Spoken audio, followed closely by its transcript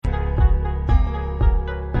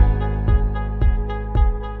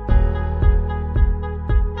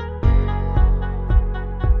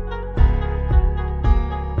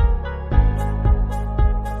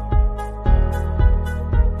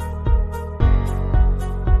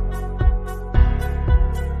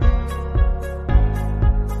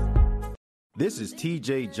This is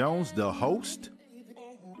TJ Jones, the host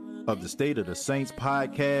of the State of the Saints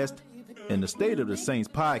podcast, and the State of the Saints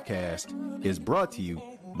podcast is brought to you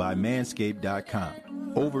by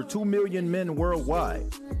Manscaped.com. Over 2 million men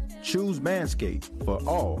worldwide choose Manscaped for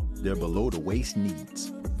all their below-the-waist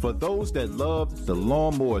needs. For those that love the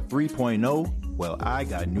Lawnmower 3.0, well, I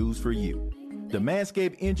got news for you. The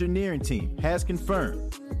Manscaped engineering team has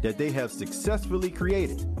confirmed that they have successfully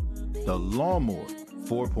created the Lawnmower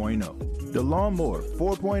 4.0. The Lawnmower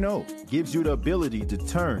 4.0 gives you the ability to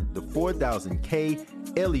turn the 4000K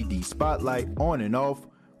LED spotlight on and off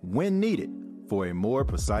when needed for a more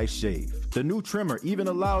precise shave. The new trimmer even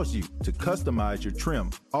allows you to customize your trim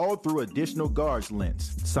all through additional guards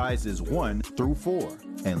lengths, sizes 1 through 4.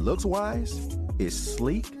 And looks-wise, it's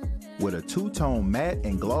sleek with a two-tone matte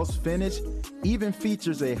and gloss finish, even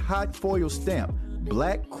features a hot foil stamp,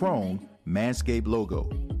 black chrome Manscaped logo.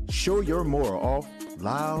 Show your mower off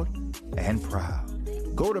loud and proud.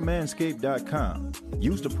 Go to Manscaped.com,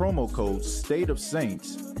 use the promo code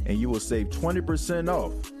STATEOFSAINTS, and you will save 20%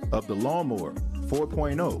 off of the Lawnmower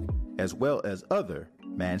 4.0, as well as other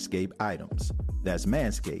Manscaped items. That's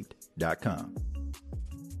Manscaped.com.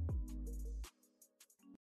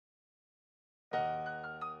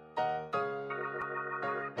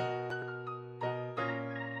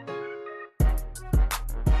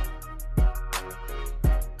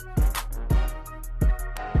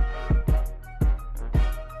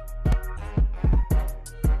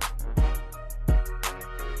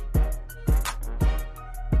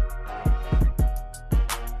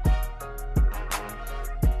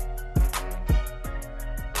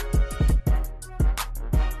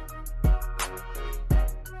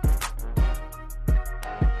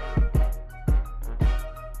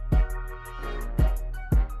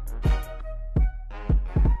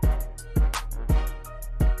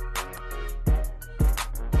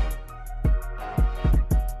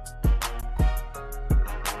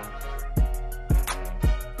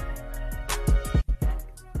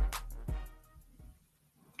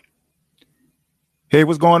 Hey,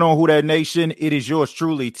 what's going on, Who Dat Nation? It is yours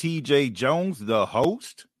truly, TJ Jones, the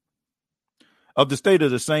host of the State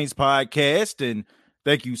of the Saints podcast. And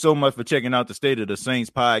thank you so much for checking out the State of the Saints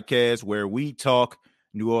podcast, where we talk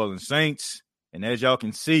New Orleans Saints. And as y'all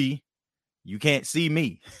can see, you can't see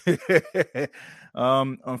me.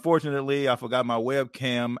 Unfortunately, I forgot my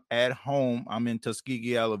webcam at home. I'm in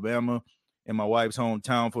Tuskegee, Alabama, in my wife's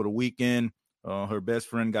hometown for the weekend. Her best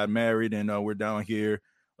friend got married, and we're down here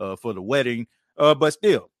for the wedding. But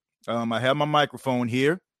still, I have my microphone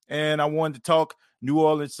here, and I wanted to talk New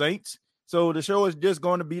Orleans Saints. So the show is just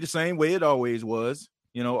going to be the same way it always was,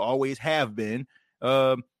 always have been.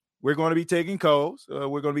 We're going to be taking calls.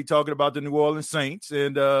 We're going to be talking about the New Orleans Saints,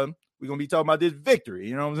 and we're going to be talking about this victory.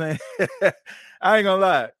 You know what I'm saying? I ain't going to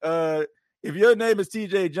lie. If your name is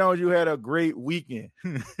TJ Jones, you had a great weekend.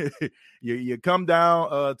 You come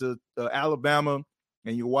down to Alabama,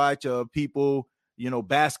 and you watch people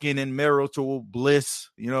basking in marital bliss,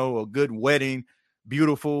 a good wedding,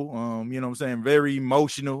 beautiful, very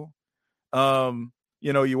emotional.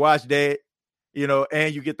 You watch that,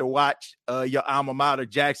 and you get to watch your alma mater,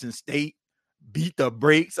 Jackson State, beat the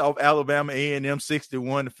brakes off Alabama A&M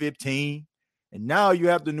 61-15. And now you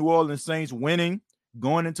have the New Orleans Saints winning,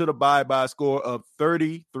 going into the bye by a score of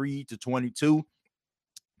 33-22.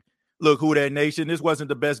 Look, Who Dat Nation, this wasn't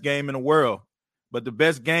the best game in the world, but the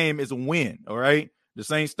best game is a win, all right? The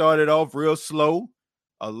Saints started off real slow,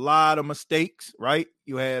 a lot of mistakes, right?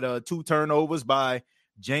 You had 2 turnovers by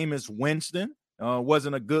Jameis Winston.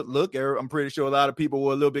 Wasn't a good look. I'm pretty sure a lot of people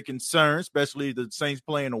were a little bit concerned, especially the Saints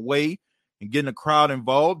playing away and getting the crowd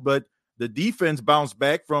involved. But the defense bounced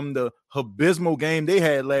back from the abysmal game they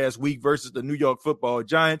had last week versus the New York Football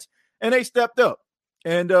Giants, and they stepped up.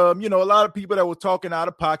 And, a lot of people that were talking out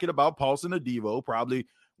of pocket about Paulson Adebo probably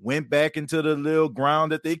went back into the little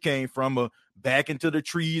ground that they came from, back into the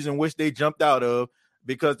trees in which they jumped out of,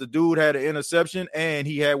 because the dude had an interception and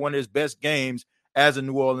he had one of his best games as a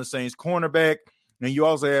New Orleans Saints cornerback. And you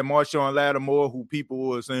also had Marshawn Lattimore, who people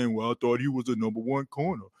were saying, well, I thought he was a number one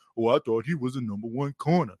corner. I thought he was a number one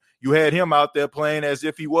corner. You had him out there playing as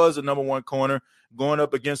if he was a number one corner, going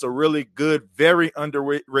up against a really good, very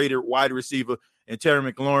underrated wide receiver in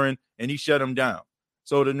Terry McLaurin, and he shut him down.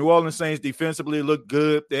 So the New Orleans Saints defensively looked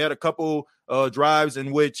good. They had a couple drives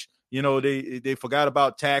in which, they forgot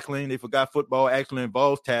about tackling. They forgot football actually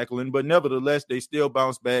involves tackling. But nevertheless, they still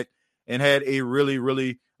bounced back and had a really,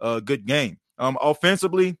 really good game.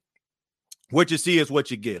 Offensively, what you see is what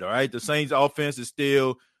you get, all right? The Saints offense is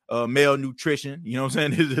still malnutrition. You know what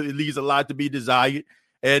I'm saying? It leaves a lot to be desired.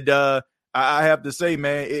 And I have to say,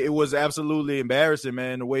 man, it was absolutely embarrassing,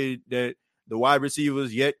 man, the way that The wide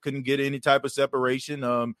receivers yet couldn't get any type of separation.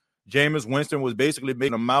 Jameis Winston was basically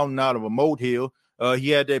making a mountain out of a molehill. He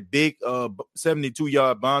had that big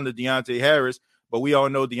 72-yard bomb to Deontay Harris, but we all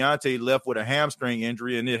know Deontay left with a hamstring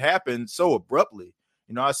injury, and it happened so abruptly.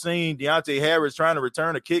 I seen Deontay Harris trying to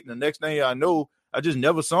return a kick, and the next thing I know, I just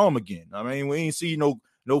never saw him again. I mean, we ain't see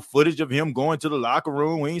no footage of him going to the locker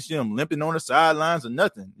room. We ain't see him limping on the sidelines or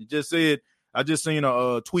nothing. It just said, I just seen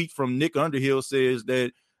a tweet from Nick Underhill says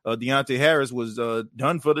that Deontay Harris was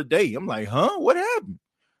done for the day. I'm like, huh? What happened?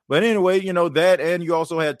 But anyway, that, and you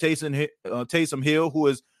also had Taysom Hill, who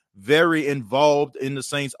is very involved in the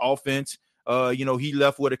Saints offense. He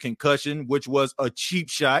left with a concussion, which was a cheap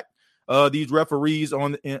shot. These referees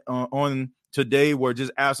on today were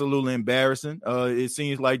just absolutely embarrassing. It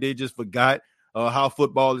seems like they just forgot how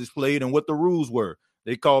football is played and what the rules were.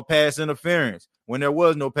 They called pass interference when there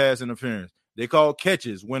was no pass interference. They called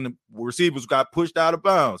catches when the receivers got pushed out of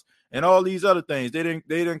bounds, and all these other things. They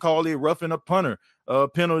didn't call a roughing a punter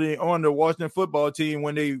penalty on the Washington football team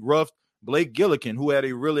when they roughed Blake Gillikin, who had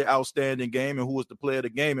a really outstanding game and who was the player of the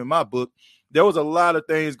game in my book. There was a lot of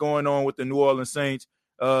things going on with the New Orleans Saints,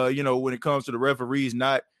 when it comes to the referees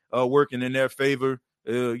not working in their favor.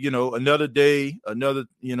 Another day,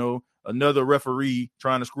 another referee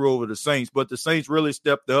trying to screw over the Saints. But the Saints really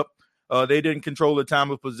stepped up. They didn't control the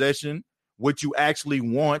time of possession, which you actually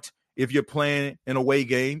want if you're playing an away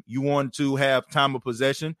game. You want to have time of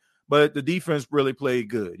possession. But the defense really played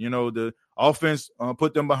good. The offense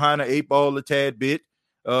put them behind an 8-ball a tad bit,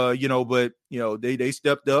 but they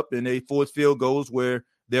stepped up and they forced field goals where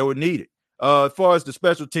they were needed. As far as the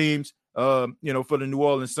special teams, for the New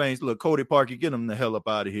Orleans Saints, look, Cody Parkey, get him the hell up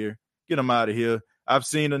out of here. Get him out of here. I've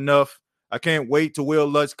seen enough. I can't wait till Will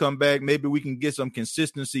Lutz come back. Maybe we can get some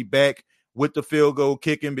consistency back with the field goal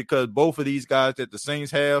kicking, because both of these guys that the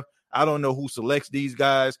Saints have, I don't know who selects these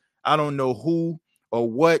guys. I don't know who or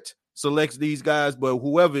what selects these guys, but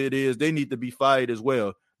whoever it is, they need to be fired as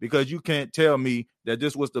well, because you can't tell me that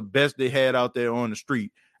this was the best they had out there on the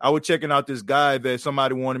street. I was checking out this guy that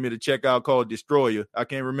somebody wanted me to check out called Destroyer. I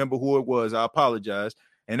can't remember who it was. I apologize.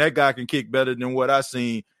 And that guy can kick better than what I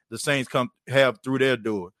seen the Saints have through their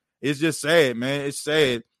door. It's just sad, man. It's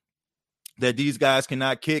sad that these guys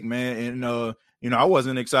cannot kick, man. And, I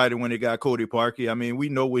wasn't excited when they got Cody Parkey. I mean, we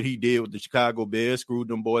know what he did with the Chicago Bears, screwed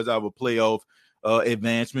them boys out of a playoff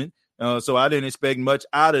advancement. So I didn't expect much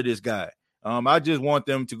out of this guy. I just want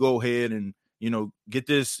them to go ahead and, get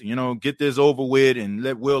this over with and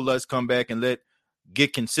let Will Lutz come back and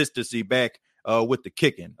get consistency back with the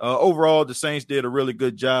kicking. Overall, the Saints did a really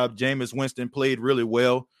good job. Jameis Winston played really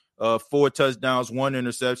well. 4 touchdowns, 1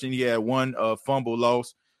 interception. He had 1 fumble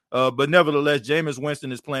loss. But nevertheless, Jameis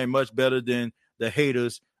Winston is playing much better than the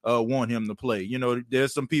haters want him to play.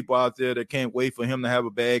 There's some people out there that can't wait for him to have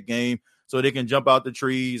a bad game so they can jump out the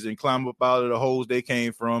trees and climb up out of the holes they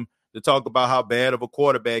came from to talk about how bad of a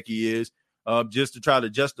quarterback he is, just to try to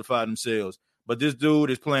justify themselves. But this dude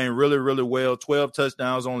is playing really, really well. 12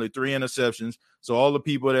 touchdowns, only 3 interceptions. So all the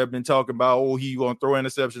people that have been talking about, he's going to throw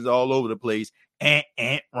interceptions all over the place,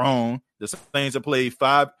 wrong. The Saints have played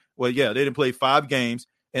 5. Well, yeah, they didn't play 5 games,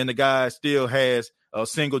 and the guy still has a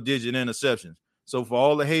single-digit interceptions. So for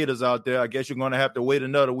all the haters out there, I guess you're going to have to wait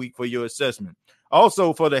another week for your assessment.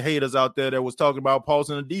 Also, for the haters out there that was talking about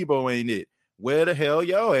Paulson Adebo ain't it, where the hell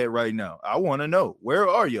y'all at right now? I want to know. Where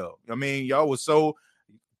are y'all? I mean, y'all was so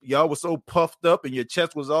puffed up and your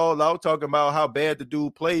chest was all out talking about how bad the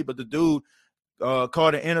dude played, but the dude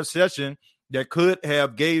caught an interception that could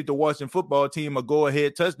have gave the Washington football team a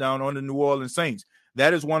go-ahead touchdown on the New Orleans Saints.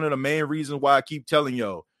 That is one of the main reasons why I keep telling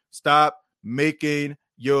y'all, stop making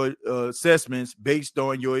your assessments based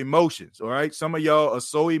on your emotions, all right? Some of y'all are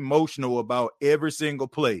so emotional about every single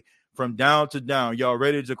play from down to down. Y'all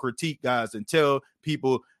ready to critique guys and tell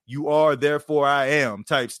people you are, therefore I am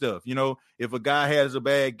type stuff. If a guy has a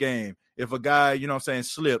bad game, if a guy,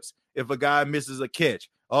 slips, if a guy misses a catch,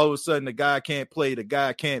 all of a sudden the guy can't play, the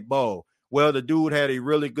guy can't ball. Well, the dude had a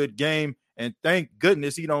really good game, and thank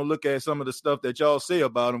goodness he don't look at some of the stuff that y'all say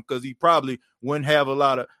about him, because he probably wouldn't have a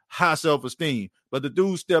lot of high self-esteem. But the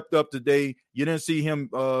dude stepped up today. You didn't see him,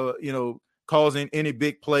 causing any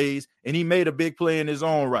big plays, and he made a big play in his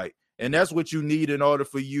own right. And that's what you need in order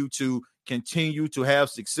for you to continue to have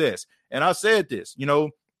success. And I said this,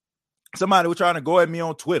 somebody was trying to go at me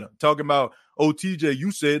on Twitter talking about, TJ,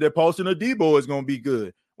 you said that Paulson Adebo is going to be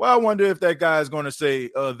good. Well, I wonder if that guy is going to say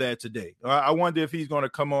that today. I wonder if he's going to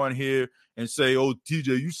come on here and say,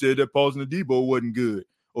 TJ, you said that Paulson Adebo wasn't good.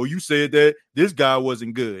 Or you said that this guy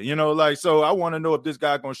wasn't good. So I want to know if this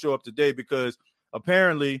guy going to show up today, because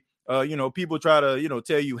apparently People try to,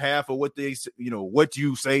 tell you half of what they, what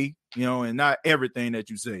you say, and not everything that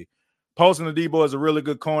you say. Paulson Adebo is a really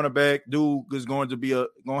good cornerback. Dude is going to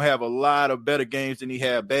have a lot of better games than he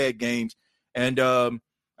had bad games. And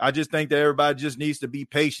I just think that everybody just needs to be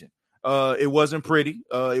patient. It wasn't pretty.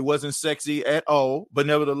 It wasn't sexy at all. But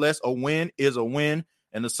nevertheless, a win is a win.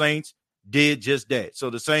 And the Saints did just that. So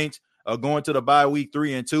the Saints are going to the bye week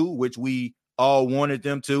 3-2, which we all wanted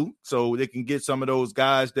them to, so they can get some of those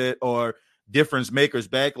guys that are difference makers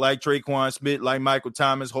back, like Traquan Smith, like Michael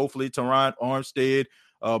Thomas, hopefully Teron Armstead,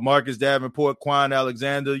 Marcus Davenport, Quan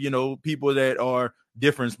Alexander, people that are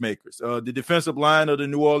difference makers. The defensive line of the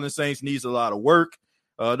New Orleans Saints needs a lot of work.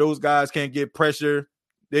 Those guys can't get pressure.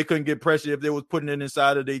 They couldn't get pressure if they was putting it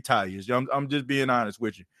inside of their tires. I'm just being honest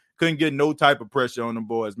with you. Couldn't get no type of pressure on them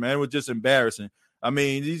boys, man. It was just embarrassing. I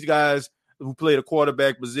mean, these guys who play the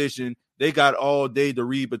quarterback position, they got all day to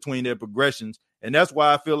read between their progressions. And that's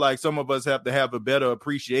why I feel like some of us have to have a better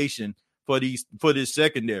appreciation for this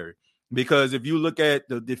secondary. Because if you look at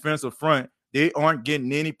the defensive front, they aren't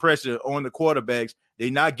getting any pressure on the quarterbacks.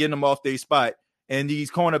 They're not getting them off their spot. And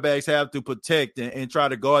these cornerbacks have to protect and try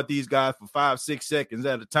to guard these guys for 5-6 seconds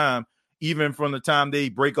at a time, even from the time they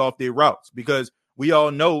break off their routes. Because we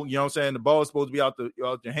all know, the ball is supposed to be out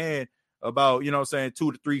your hand about, 2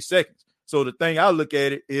 to 3 seconds. So the thing I look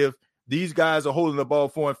at it, if these guys are holding the ball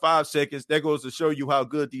 4 and 5 seconds, that goes to show you how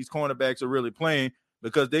good these cornerbacks are really playing,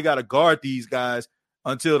 because they got to guard these guys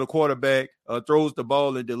until the quarterback throws the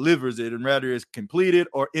ball and delivers it, and rather it's completed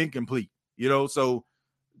or incomplete. So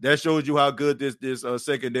that shows you how good this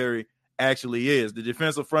secondary actually is. The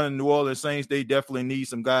defensive front of New Orleans Saints, they definitely need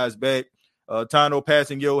some guys back. Tano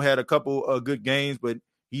Passanio had a couple good games, but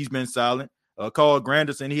he's been silent. Carl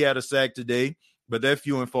Granderson, he had a sack today, but they're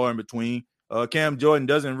few and far in between. Cam Jordan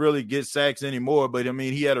doesn't really get sacks anymore, but,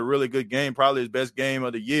 he had a really good game, probably his best game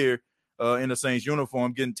of the year in the Saints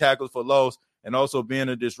uniform, getting tackles for loss and also being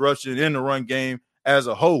a disruption in the run game as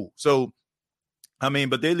a whole. So,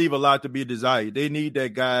 but they leave a lot to be desired. They need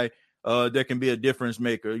that guy that can be a difference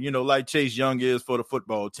maker, like Chase Young is for the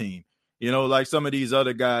football team. Like some of these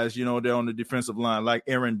other guys, they're on the defensive line, like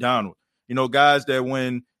Aaron Donald. Guys that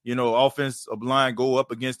when, offensive line go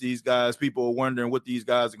up against these guys, people are wondering what these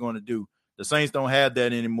guys are going to do. The Saints don't have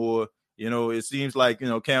that anymore. It seems like,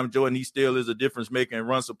 Cam Jordan, he still is a difference maker and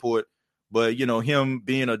run support. But, him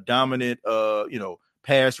being a dominant,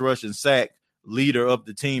 pass rush and sack leader of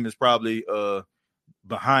the team is probably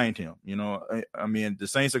behind him. The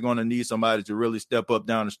Saints are going to need somebody to really step up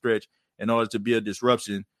down the stretch in order to be a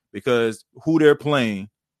disruption, because who they're playing,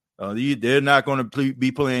 they're not going to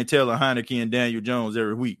be playing Taylor Heineke and Daniel Jones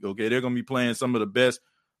every week. Okay, they're going to be playing some of the best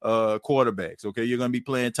quarterbacks. Okay, you're going to be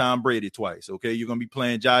playing Tom Brady twice. Okay, you're going to be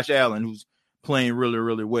playing Josh Allen, who's playing really,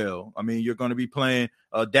 really well. You're going to be playing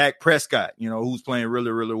Dak Prescott, who's playing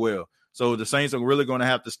really, really well. So the Saints are really going to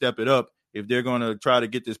have to step it up if they're going to try to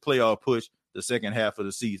get this playoff push the second half of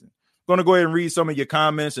the season. I'm going to go ahead and read some of your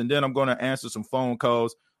comments, and then I'm going to answer some phone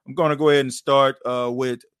calls. I'm going to go ahead and start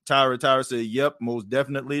with Tyra. Tyra said, yep, most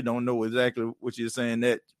definitely. Don't know exactly what you're saying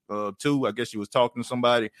that to. I guess she was talking to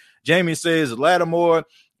somebody. Jamie says Lattimore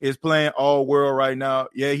is playing all world right now.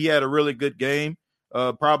 Yeah, he had a really good game.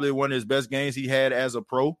 Probably one of his best games he had as a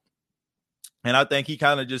pro. And I think he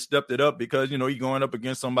kind of just stepped it up because, he's going up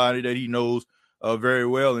against somebody that he knows very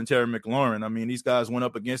well in Terry McLaurin. These guys went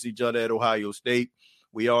up against each other at Ohio State.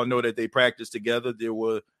 We all know that they practiced together. They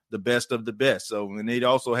were the best of the best. So, and they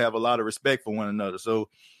also have a lot of respect for one another. So,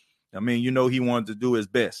 he wanted to do his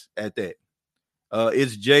best at that.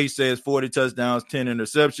 It's Jay says 40 touchdowns, 10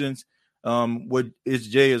 interceptions. What It's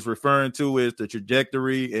Jay is referring to is the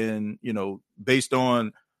trajectory, and, based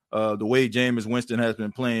on the way Jameis Winston has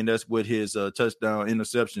been playing, that's what his touchdown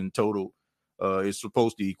interception total is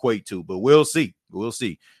supposed to equate to. But we'll see. We'll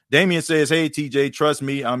see. Damian says, hey, TJ, trust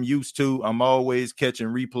me, I'm always catching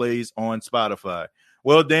replays on Spotify.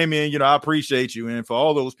 Well, Damian, I appreciate you. And for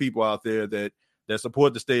all those people out there that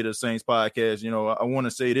support the State of the Saints podcast, I want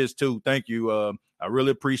to say this too. Thank you. I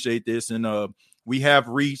really appreciate this. And we have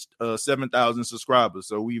reached 7,000 subscribers.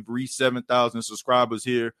 So we've reached 7,000 subscribers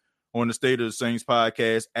here on the State of the Saints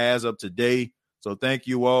podcast as of today. So thank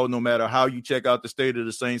you all. No matter how you check out the State of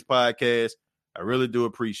the Saints podcast, I really do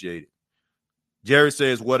appreciate it. Jerry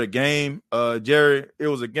says, what a game. Jerry, it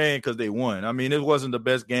was a game because they won. It wasn't the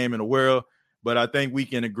best game in the world, but I think we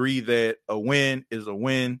can agree that a win is a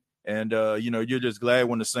win. And, you're just glad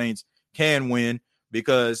when the Saints can win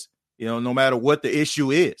because, no matter what the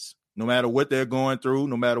issue is, no matter what they're going through,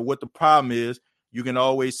 no matter what the problem is, you can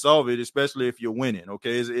always solve it, especially if you're winning.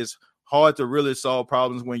 Okay. It's hard to really solve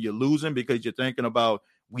problems when you're losing because you're thinking about,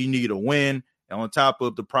 we need a win. on top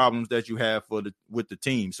of the problems that you have with the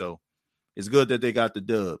team. So it's good that they got the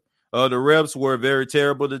dub. The refs were very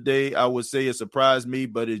terrible today. I would say it surprised me,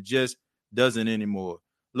 but it just doesn't anymore.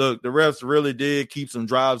 Look, the refs really did keep some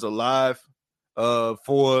drives alive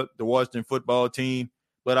for the Washington football team.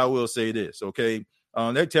 But I will say this, okay?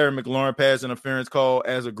 That Terry McLaurin pass interference call,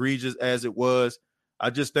 as egregious as it was,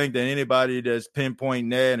 I just think that anybody that's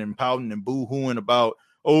pinpointing that and pouting and boo-hooing about,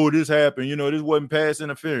 oh, this happened, this wasn't pass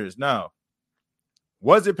interference. Now,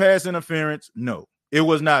 was it pass interference? No, it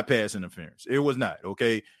was not pass interference. It was not,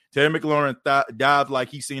 okay? Terry McLaurin dived like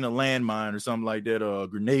he seen a landmine or something like that. A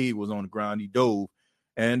grenade was on the ground. He dove.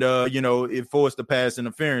 And, it forced the pass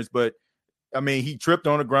interference. But, I mean, he tripped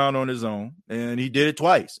on the ground on his own, and he did it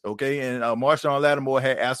twice, okay? And Marshawn Lattimore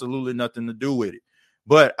had absolutely nothing to do with it.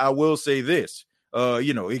 But I will say this,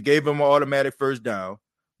 it gave him an automatic first down.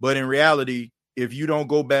 But in reality, if you don't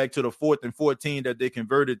go back to the 4th and 14 that they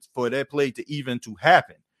converted for that play to even to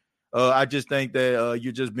happen, I just think that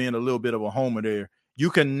you're just being a little bit of a homer there. You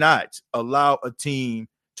cannot allow a team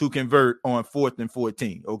to convert on 4th and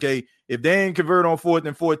 14, okay? If they ain't convert on 4th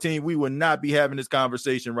and 14, we would not be having this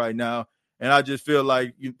conversation right now. And I just feel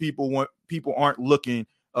like people aren't looking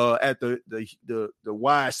at the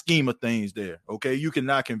wide scheme of things there. Okay, you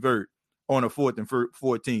cannot convert on a 4th and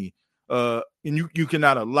 14, and you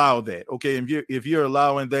cannot allow that. Okay, if you're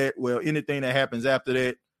allowing that, well, anything that happens after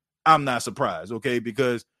that, I'm not surprised. Okay,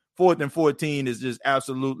 because 4th and 14 is just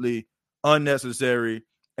absolutely unnecessary,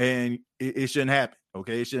 and it shouldn't happen.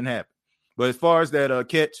 Okay, it shouldn't happen. But as far as that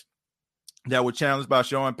catch that was challenged by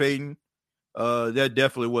Sean Payton, that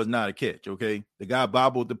definitely was not a catch, okay? The guy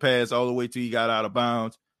bobbled the pass all the way till he got out of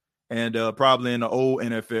bounds, and probably in the old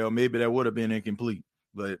NFL, maybe that would have been incomplete,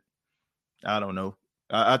 but I don't know.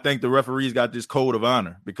 I think the referees got this code of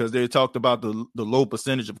honor because they talked about the low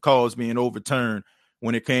percentage of calls being overturned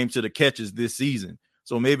when it came to the catches this season.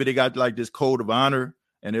 So maybe they got like this code of honor,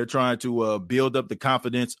 and they're trying to build up the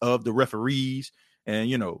confidence of the referees.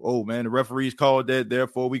 And, oh, man, the referees called that.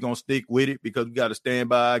 Therefore, we're going to stick with it because we got to stand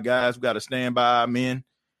by our guys. We got to stand by our men,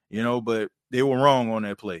 but they were wrong on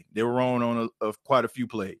that play. They were wrong on quite a few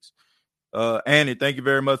plays. Annie, thank you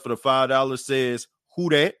very much for the $5. Says, who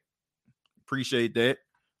that? Appreciate that.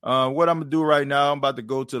 What I'm going to do right now, I'm about to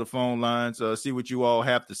go to the phone lines, see what you all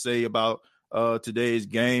have to say about today's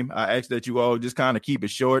game. I ask that you all just kind of keep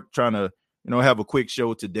it short, trying to, have a quick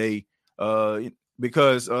show today.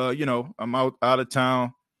 Because I'm out of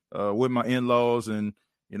town with my in-laws, and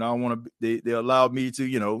I want to. They allowed me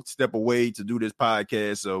to step away to do this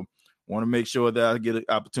podcast, so want to make sure that I get an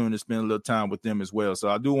opportunity to spend a little time with them as well. So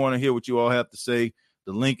I do want to hear what you all have to say.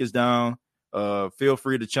 The link is down. Feel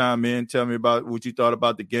free to chime in, tell me about what you thought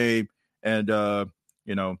about the game, and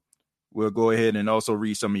we'll go ahead and also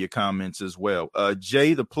read some of your comments as well.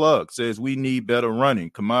 Jay the Plug says we need better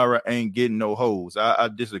running. Kamara ain't getting no holes. I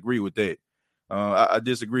disagree with that. I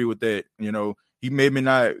disagree with that. He maybe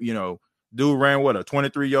not, dude ran what, a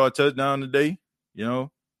 23-yard touchdown today?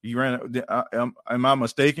 He ran. Am I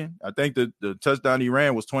mistaken? I think the touchdown he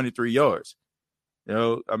ran was 23 yards.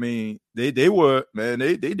 I mean, they were, man,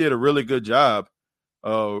 they did a really good job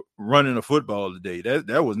running the football today.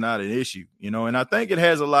 That was not an issue, and I think it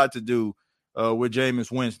has a lot to do with Jameis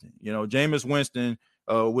Winston. Jameis Winston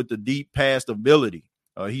with the deep pass ability,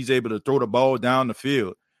 he's able to throw the ball down the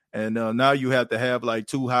field. And now you have to have like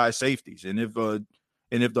two high safeties. And if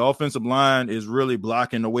the offensive line is really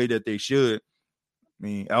blocking the way that they should, I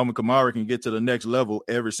mean, Alvin Kamara can get to the next level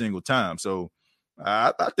every single time. So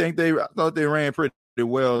I thought they ran pretty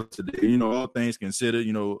well today. All things considered,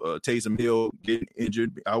 Taysom Hill getting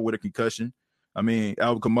injured out with a concussion. I mean,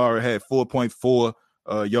 Alvin Kamara had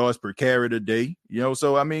 4.4 yards per carry today.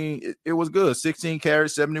 So I mean, it was good. 16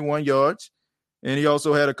 carries, 71 yards. And he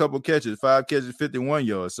also had a couple catches, 5 catches, 51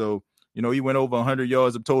 yards. So, he went over 100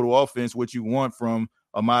 yards of total offense, what you want from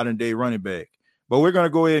a modern-day running back. But we're going to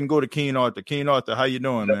go ahead and go to Keen Arthur. Keen Arthur, how you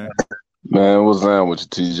doing, man? Man, what's down with you,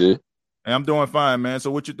 TJ? Hey, I'm doing fine, man. So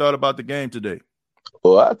what you thought about the game today?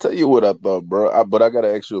 Well, I'll tell you what I thought, bro. But I got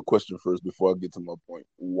to ask you a question first before I get to my point.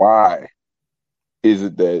 Why is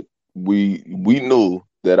it that we knew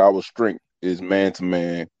that our strength is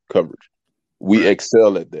man-to-man coverage? We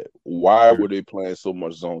excel at that. Why were they playing so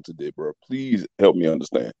much zone today, bro? Please help me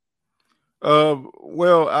understand.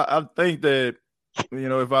 Well, I think that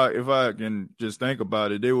if I can just think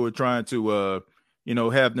about it, they were trying to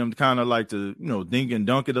have them kind of like to dink and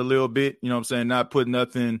dunk it a little bit. You know what I'm saying? Not put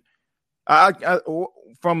nothing.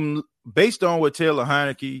 From based on what Taylor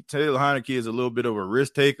Heineke is a little bit of a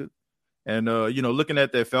risk taker, and looking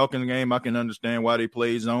at that Falcons game, I can understand why they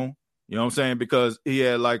played zone. You know what I'm saying? Because he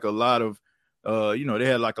had like a lot of they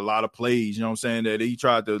had like a lot of plays, you know what I'm saying, that he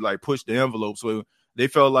tried to like push the envelope. So they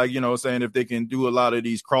felt like, you know what I'm saying, if they can do a lot of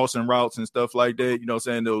these crossing routes and stuff like that, you know what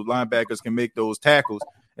I'm saying, those linebackers can make those tackles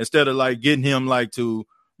instead of like getting him like to,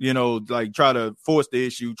 like try to force the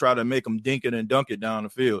issue, try to make him dink it and dunk it down the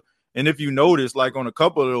field. And if you notice, like on a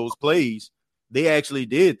couple of those plays, they actually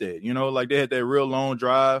did that, like they had that real long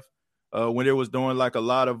drive when they was doing like a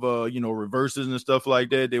lot of, reverses and stuff like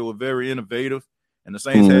that. They were very innovative, and the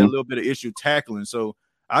Saints had a little bit of issue tackling. So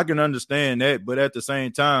I can understand that, but at the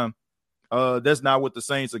same time, that's not what the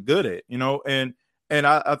Saints are good at, and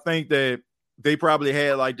I think that they probably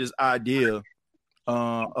had like this idea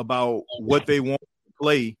about what they want to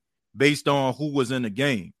play based on who was in the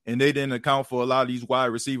game, and they didn't account for a lot of these wide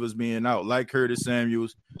receivers being out, like Curtis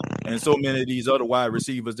Samuels and so many of these other wide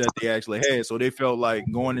receivers that they actually had. So they felt like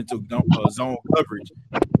going into zone coverage,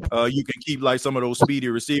 you can keep like some of those speedy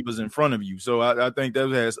receivers in front of you. So I think that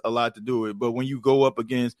has a lot to do with it. But when you go up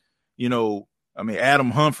against,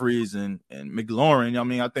 Adam Humphries and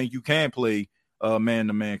McLaurin, I think you can play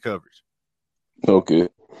man-to-man coverage. Okay.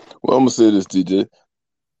 Well, I'm gonna say this, TJ.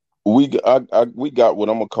 We got what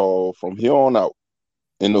I'm gonna call from here on out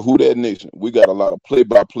in the Who Dat Nation. We got a lot of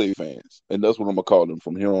play-by-play fans, and that's what I'm gonna call them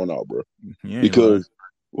from here on out, bro. Because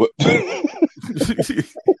what? You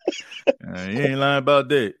ain't lying about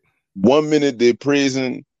that. 1 minute they're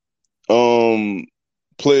praising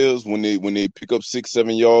players when they pick up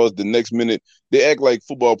 6-7 yards. The next minute they act like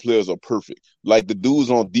football players are perfect. Like the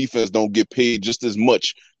dudes on defense don't get paid just as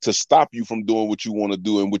much to stop you from doing what you want to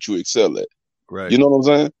do and what you excel at. Right. You know what I'm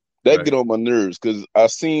saying? That right. get on my nerves because I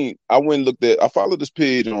went and looked at. I followed this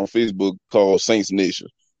page on Facebook called Saints Nation.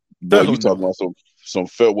 Boy, you talking about some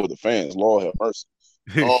fair weather fans? Lord have mercy.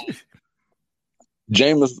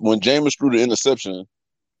 When Jameis threw the interception,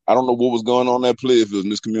 I don't know what was going on that play, if it was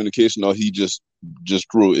miscommunication or he just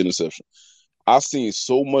threw an interception. I seen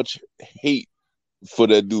so much hate for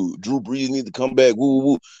that dude. Drew Brees need to come back. Woo, woo,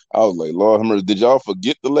 woo. I was like, Lord have mercy. Did y'all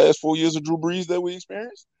forget the last 4 years of Drew Brees that we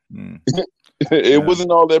experienced? It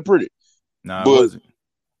wasn't all that pretty. Nah, it wasn't.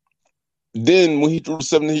 Then when he threw the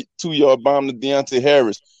 72-yard bomb to Deontay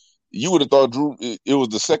Harris, you would have thought Drew, it was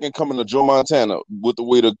the second coming of Joe Montana with the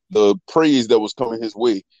way the praise that was coming his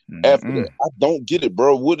way after that. I don't get it,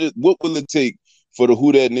 bro. What will it take for the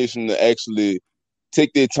Who Dat Nation to actually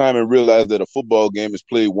take their time and realize that a football game is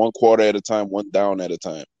played one quarter at a time, one down at a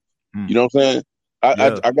time? You know what I'm saying?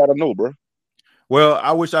 I got to know, bro. Well,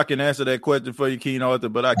 I wish I can answer that question for you, Keen Arthur,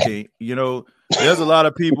 but I can't. There's a lot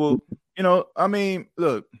of people,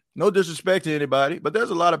 look, no disrespect to anybody, but there's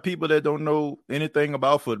a lot of people that don't know anything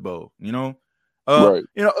about football, Right.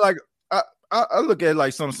 Like I look at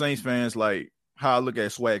like some Saints fans like how I look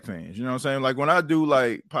at swag fans, you know what I'm saying? Like when I do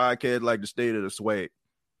like podcasts like the State of the Swag,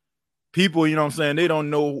 people, you know what I'm saying, they don't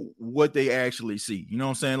know what they actually see. You know what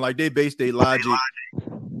I'm saying? Like they base their logic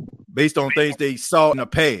based on things they saw in the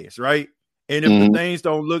past, right? And if the things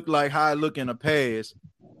don't look like how I look in the past,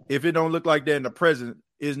 if it don't look like that in the present,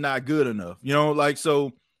 it's not good enough.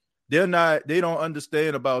 So they don't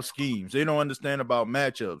understand about schemes. They don't understand about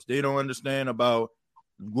matchups. They don't understand about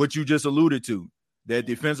what you just alluded to, that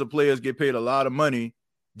defensive players get paid a lot of money,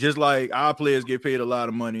 just like our players get paid a lot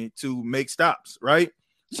of money to make stops, right?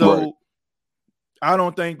 So I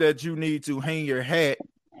don't think that you need to hang your hat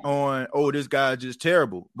on, this guy's just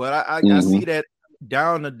terrible. But I see that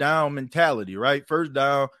down to down mentality, right? First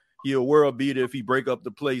down, he a world beater if he break up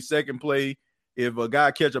the play. Second play, if a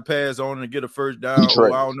guy catch a pass on and get a first down, I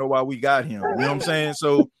don't know why we got him. You know what I'm saying?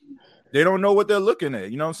 So they don't know what they're looking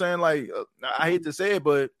at. You know what I'm saying? Like I hate to say it,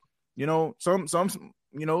 but some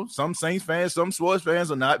Saints fans, some sports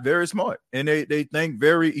fans are not very smart, and they think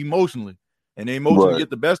very emotionally, and they emotionally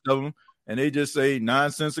get the best of them, and they just say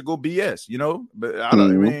nonsensical BS. But I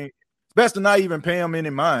mean, it's best to not even pay them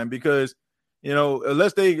any mind because.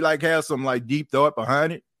 Unless they like have some like deep thought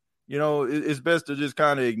behind it, it's best to just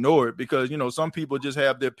kind of ignore it because, some people just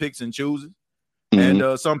have their picks and chooses.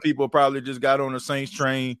 And some people probably just got on the Saints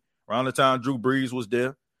train around the time Drew Brees was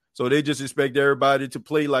there. So they just expect everybody to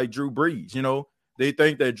play like Drew Brees. They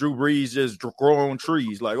think that Drew Brees just grow on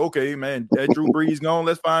trees. Like, okay, man, that Drew Brees gone.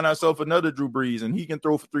 Let's find ourselves another Drew Brees and he can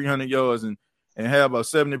throw for 300 yards and have a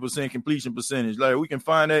 70% completion percentage. Like we can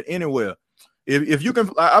find that anywhere. If you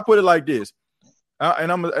can, I put it like this.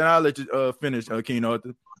 I'll let you finish, Keen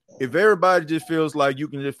Arthur. If everybody just feels like you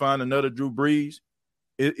can just find another Drew Brees,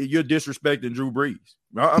 you're disrespecting Drew Brees.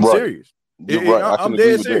 I'm serious. I'm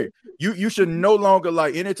dead serious. You should no longer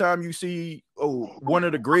like anytime you see one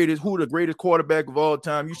of the greatest, the greatest quarterback of all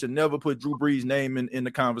time, you should never put Drew Brees' name in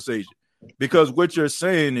the conversation because what you're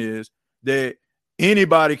saying is that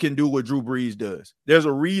anybody can do what Drew Brees does. There's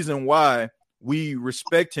a reason why we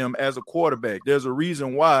respect him as a quarterback. There's a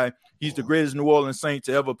reason why he's the greatest New Orleans Saint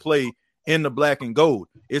to ever play in the black and gold.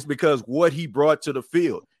 It's because what he brought to the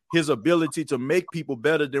field, his ability to make people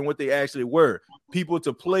better than what they actually were, people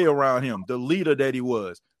to play around him, the leader that he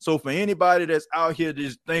was. So for anybody that's out here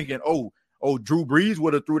just thinking, oh, Drew Brees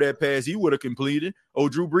would have threw that pass, he would have completed. Oh,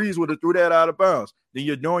 Drew Brees would have threw that out of bounds. Then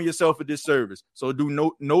you're doing yourself a disservice. So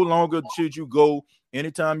no longer should you go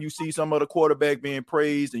anytime you see some other quarterback being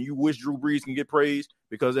praised and you wish Drew Brees can get praised,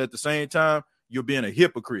 because at the same time, you're being a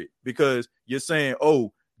hypocrite because you're saying,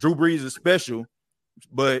 oh, Drew Brees is special,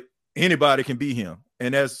 but anybody can be him.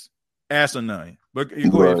 And that's asinine. But you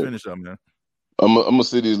go ahead and finish up, man. I'm going to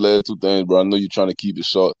say these last two things, bro. I know you're trying to keep it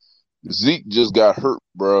short. Zeke just got hurt,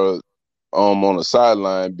 bro, on the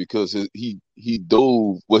sideline because he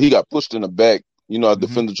dove. Well, he got pushed in the back. You know, a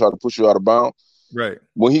defender tried to push you out of bounds. Right.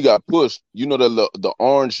 When he got pushed, you know the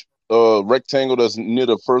orange rectangle that's near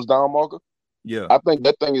the first down marker? Yeah. I think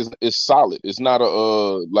that thing is solid. It's not a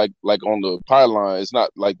like on the pylon. It's not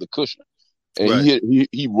like the cushion. And right.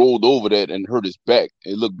 he rolled over that and hurt his back.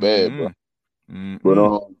 It looked bad,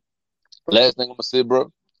 bro. But last thing I'm gonna say,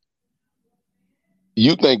 bro.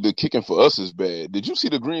 You think the kicking for us is bad? Did you see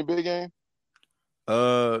the Green Bay game?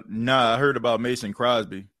 Nah, I heard about Mason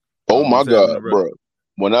Crosby. Oh my God, bro.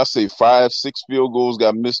 When I say 5-6 field goals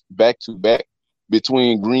got missed back to back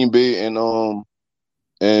between Green Bay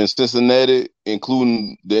and Cincinnati,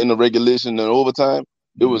 including the end of regulation and overtime,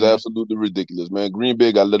 it was absolutely ridiculous, man. Green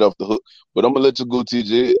Bay got let off the hook. But I'm gonna let you go,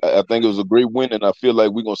 TJ. I think it was a great win, and I feel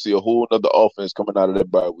like we're gonna see a whole other offense coming out of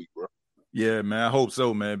that bye week, bro. Yeah, man. I hope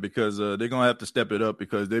so, man, because they're gonna have to step it up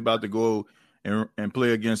because they're about to go and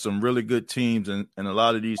play against some really good teams, and a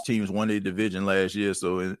lot of these teams won their division last year,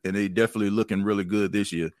 so and they definitely looking really good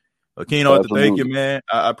this year. Keno, thank you, man.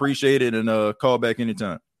 I appreciate it, and call back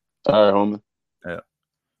anytime. All right, homie.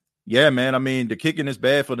 Yeah, man. I mean, the kicking is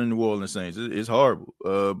bad for the New Orleans Saints. It's horrible.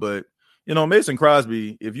 But you know, Mason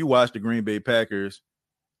Crosby, if you watch the Green Bay Packers,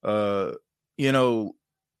 you know,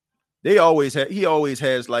 he always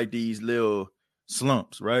has like these little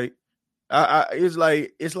slumps, right? It's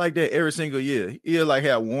like that every single year. He'll like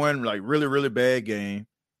have one like really, really bad game,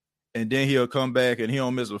 and then he'll come back and he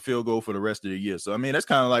don't miss a field goal for the rest of the year. So I mean, that's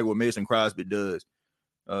kind of like what Mason Crosby does.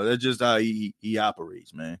 That's just how he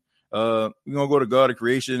operates, man. We're gonna go to God of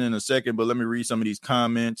Creation in a second, but let me read some of these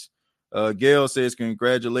comments. Gail says,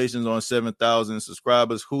 congratulations on 7,000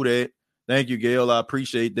 subscribers. Who that? Thank you, Gail. I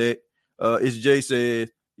appreciate that. It's Jay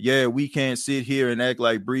said, yeah, we can't sit here and act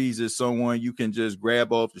like Brees is someone you can just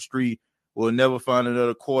grab off the street. We'll never find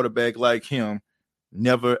another quarterback like him.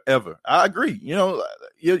 Never, ever. I agree. You know,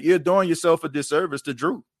 you're doing yourself a disservice to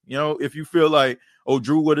Drew. You know, if you feel like, oh,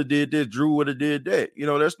 Drew would have did this, Drew would have did that. You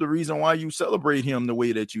know, that's the reason why you celebrate him the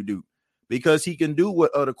way that you do, because he can do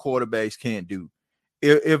what other quarterbacks can't do.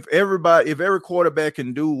 If every quarterback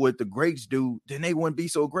can do what the greats do, then they wouldn't be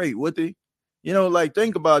so great, would they? You know, like,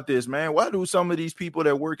 think about this, man. Why do some of these people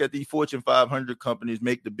that work at these Fortune 500 companies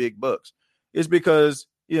make the big bucks? It's because,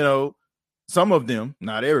 you know, some of them,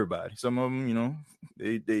 not everybody, some of them, you know,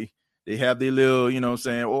 they have their little, you know,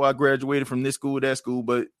 saying, oh, I graduated from this school, that school.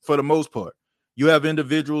 But for the most part, you have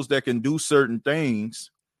individuals that can do certain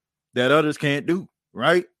things that others can't do,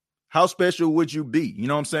 right? How special would you be? You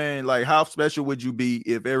know what I'm saying? Like, how special would you be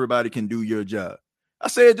if everybody can do your job? I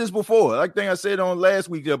said this before. I think I said on last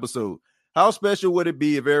week's episode. How special would it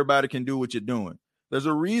be if everybody can do what you're doing? There's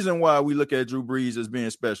a reason why we look at Drew Brees as being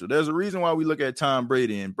special. There's a reason why we look at Tom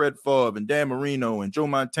Brady and Brett Favre and Dan Marino and Joe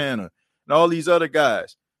Montana and all these other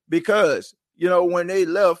guys. Because, you know, when they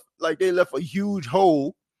left, like, they left a huge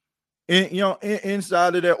hole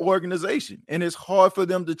inside of their organization. And it's hard for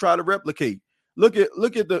them to try to replicate. Look at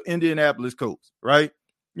the Indianapolis Colts, right?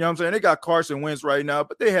 You know what I'm saying? They got Carson Wentz right now,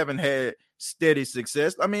 but they haven't had steady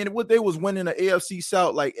success. I mean, what they was winning the AFC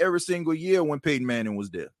South like every single year when Peyton Manning was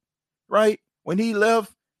there, right? When he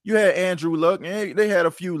left, you had Andrew Luck, and they had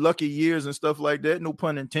a few lucky years and stuff like that, no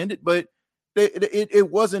pun intended, but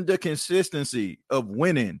it wasn't the consistency of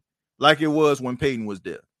winning like it was when Peyton was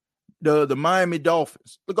there. The Miami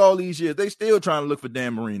Dolphins, look, all these years, they still trying to look for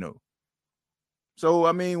Dan Marino. So,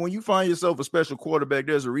 I mean, when you find yourself a special quarterback,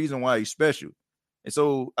 there's a reason why he's special. And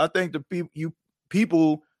so I think the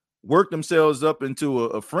people work themselves up into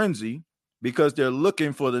a frenzy because they're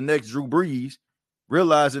looking for the next Drew Brees,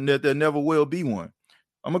 realizing that there never will be one.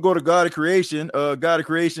 I'm going to go to God of Creation. God of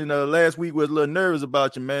Creation last week was a little nervous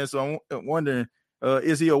about you, man. So I'm wondering,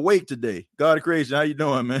 is he awake today? God of Creation, how you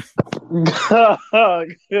doing, man?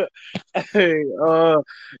 Hey,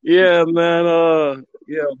 yeah, man.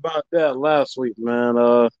 Yeah, about that last week, man.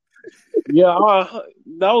 Yeah,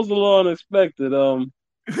 that was a little unexpected.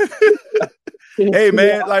 Hey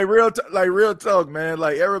man, like real talk, man.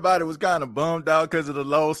 Like everybody was kind of bummed out because of the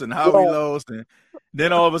loss and how we lost, and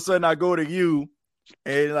then all of a sudden I go to you,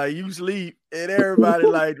 and like you sleep, and everybody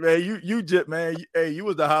like, man, you just man, you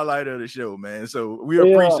was the highlight of the show, man. So we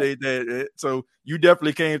appreciate that. So you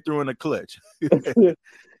definitely came through in the clutch.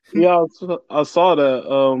 Yeah, I saw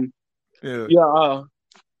that.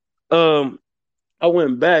 I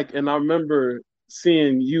went back and I remember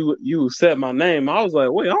seeing you said my name. I was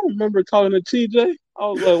like, wait, I don't remember talking to TJ. I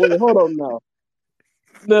was like, wait, hold on now.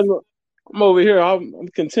 Then I'm over here. I'm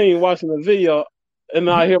continuing watching the video, and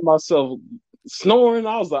I hear myself snoring.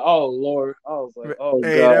 I was like, oh Lord. I was like, oh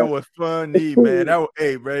hey, God. that was funny, man.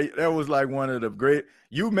 That was like one of the great.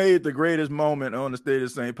 You made the greatest moment on the State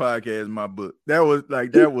of Saint podcast in my book. That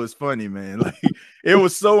was funny, man. Like it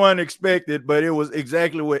was so unexpected, but it was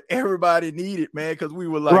exactly what everybody needed, man. Because we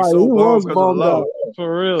were like so bummed because of the loss.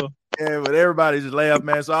 For real. Yeah, but everybody just laughed,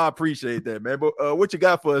 man. So I appreciate that, man. But what you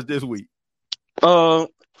got for us this week?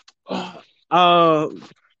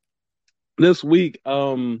 This week,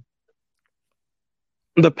 the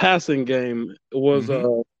passing game was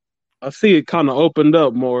I see it kind of opened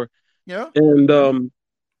up more. Yeah. And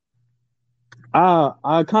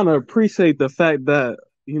I kind of appreciate the fact that,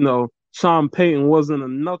 Sean Payton wasn't a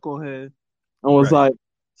knucklehead and was like,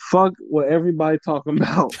 fuck what everybody talking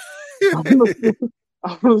about. I'm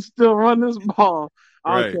gonna still run this ball.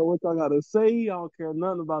 I don't care what y'all gotta say. I don't care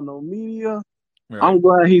nothing about no media. Right. I'm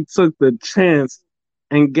glad he took the chance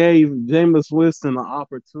and gave Jameis Winston an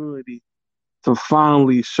opportunity to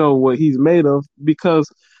finally show what he's made of.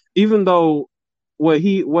 Because even though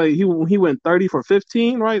he went 30 for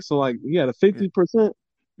 15, right? So like he had a 50%.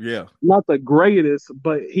 Yeah. Not the greatest,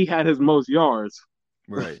 but he had his most yards.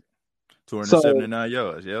 Right. 279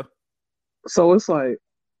 yards. Yeah. So it's like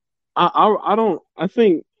I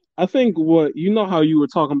think what how you were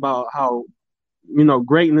talking about how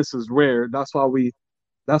greatness is rare. That's why we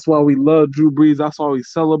love Drew Brees. That's why we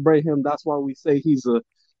celebrate him. That's why we say he's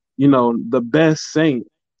the best Saint.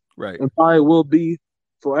 Right. And probably will be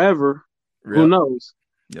forever. Yep. Who knows?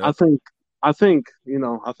 Yep. I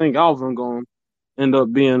think Alvin gonna end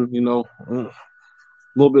up being, a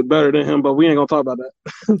little bit better than him, but we ain't gonna talk about that.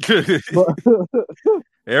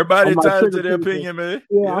 Everybody entitled to their opinion, man.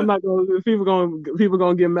 Yeah, I'm not gonna. People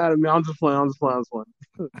gonna get mad at me. I'm just playing.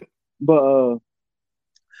 But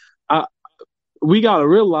we gotta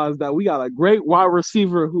realize that we got a great wide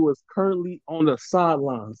receiver who is currently on the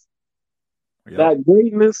sidelines. Yep. That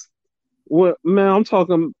greatness, man. I'm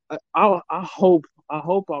talking. I hope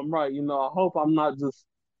I'm right. I hope I'm not just,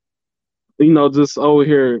 just over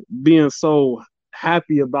here being so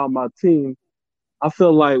happy about my team. I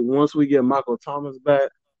feel like once we get Michael Thomas back,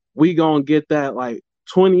 we gonna get that like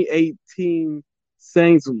 2018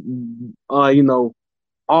 Saints,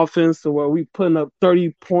 offense to where we putting up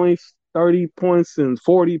 30 points and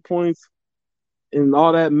 40 points and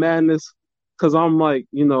all that madness. Cause I'm like,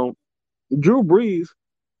 Drew Brees,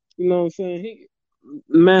 you know what I'm saying? He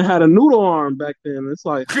had a noodle arm back then. It's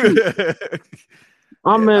like, Drew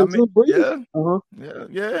Brees.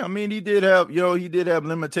 Yeah. I mean, he did have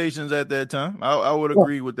limitations at that time. I would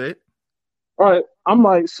agree with that. All right. I'm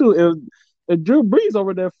like, shoot, if Drew Brees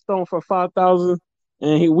over there throwing for 5,000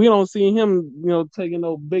 and we don't see him, taking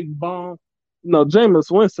no big bomb,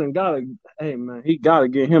 Jameis Winston he gotta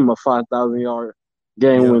get him a 5,000 yard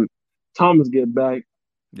game when Thomas get back.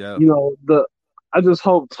 Yeah. I just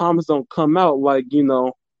hope Thomas don't come out like,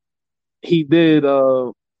 he did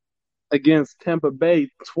against Tampa Bay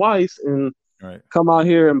twice and come out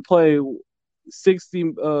here and play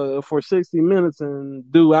 60 minutes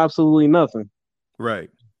and do absolutely nothing. Right.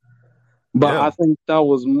 But I think that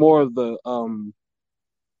was more of the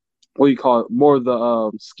more of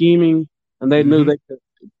the scheming, and they knew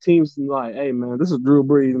teams like, hey man, this is Drew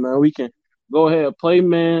Brees, man. We can go ahead, play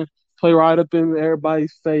right up in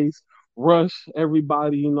everybody's face, rush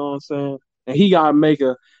everybody, you know what I'm saying? And he gotta make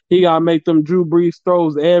them Drew Brees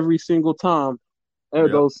throws every single time.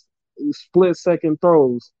 Those split second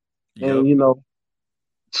throws. And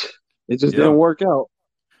it just didn't work out.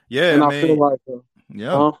 Yeah, and I feel like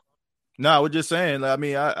No, I was just saying. I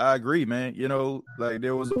mean, I agree, man. Like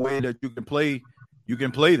there was a way that you can play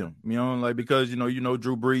them. Like because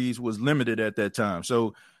Drew Brees was limited at that time.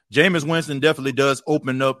 So Jameis Winston definitely does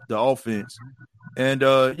open up the offense, and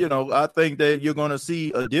I think that you're going to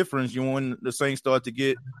see a difference when the Saints start to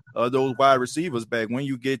get those wide receivers back. When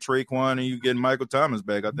you get Traquan and you get Michael Thomas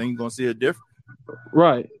back, I think you're going to see a difference.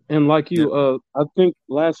 Right, and like I think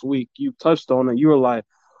last week you touched on it. You were like,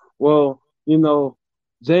 well,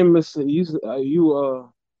 Jameis,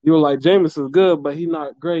 you were like, Jameis is good, but he's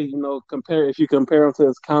not great. If you compare him to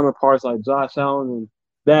his counterparts like Josh Allen and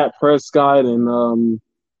Dak Prescott and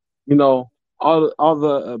you know, all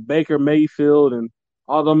the Baker Mayfield and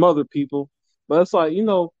all them other people. But it's like,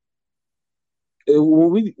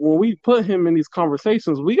 when we put him in these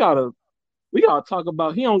conversations, we gotta talk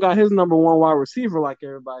about he don't got his number one wide receiver like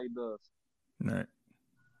everybody does. Right.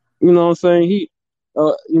 You know what I'm saying? He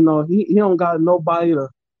don't got nobody to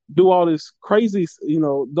do all this crazy,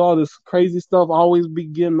 do all this crazy stuff. Always be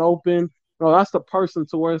getting open. That's the person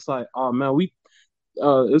to where it's like, oh man,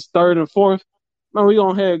 it's third and fourth. Man, we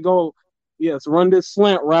gonna have go. Yes, run this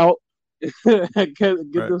slant route.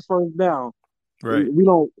 get this first down. Right. We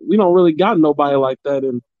don't really got nobody like that,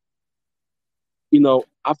 and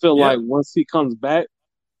I feel like once he comes back,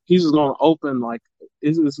 he's just gonna open like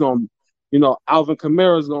it's gonna. Alvin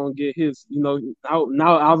Kamara is gonna get his. Now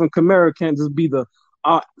Alvin Kamara can't just be the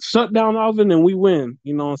shut down Alvin and we win.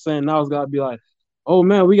 You know what I'm saying? Now it's gotta be like, oh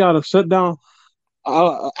man, we gotta shut down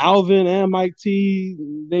Alvin and Mike T.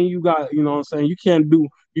 Then you got, you know what I'm saying? You can't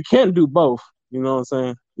do both. You know what I'm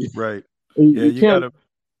saying? Right. You gotta.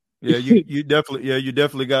 Yeah, you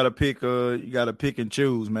definitely gotta pick. You gotta pick and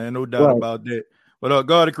choose, man. No doubt about that. But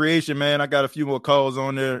God of Creation, man, I got a few more calls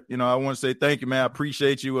on there. I want to say thank you, man. I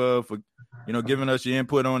appreciate you for giving us your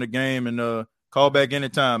input on the game, and call back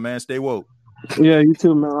anytime, man. Stay woke. Yeah, you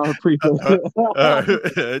too, man. I appreciate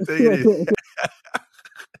it. Take it easy.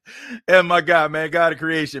 And my guy, man, God of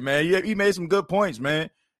Creation, man. He made some good points,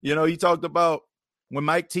 man. He talked about when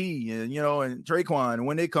Mike T and Traquan and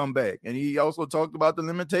when they come back, and he also talked about the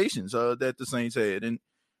limitations that the Saints had, and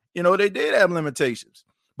they did have limitations.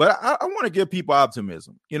 But I want to give people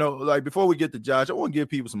optimism. Like before we get to Josh, I want to give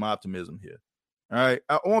people some optimism here. All right.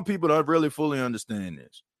 I want people to really fully understand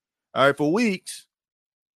this. All right. For weeks,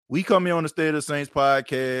 we come here on the State of the Saints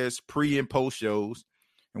podcast, pre and post shows,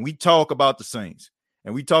 and we talk about the Saints.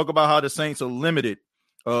 And we talk about how the Saints are limited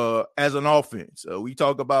as an offense. We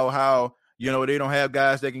talk about how, they don't have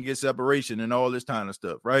guys that can get separation and all this kind of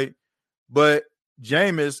stuff, right? But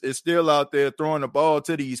Jameis is still out there throwing the ball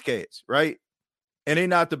to these cats, right? And they're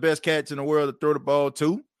not the best cats in the world to throw the ball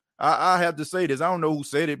to. I have to say this. I don't know who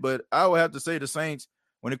said it, but I would have to say the Saints,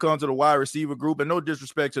 when it comes to the wide receiver group, and no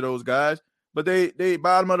disrespect to those guys, but they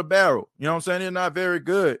bottom of the barrel. You know what I'm saying? They're not very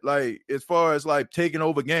good, like, as far as, like, taking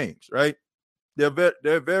over games, right?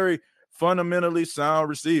 They're very fundamentally sound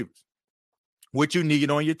receivers, which you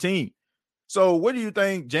need on your team. So what do you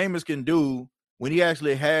think Jameis can do when he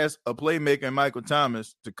actually has a playmaker in Michael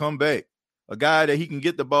Thomas to come back? A guy that he can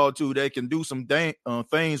get the ball to that can do some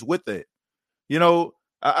things with it.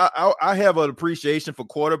 I have an appreciation for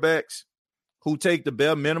quarterbacks who take the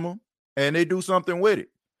bare minimum and they do something with it.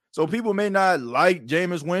 So people may not like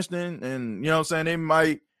Jameis Winston, and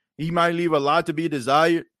he might leave a lot to be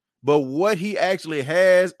desired, but what he actually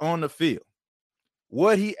has on the field,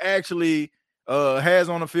 has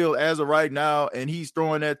on the field as of right now, and he's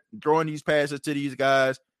throwing these passes to these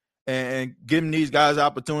guys and giving these guys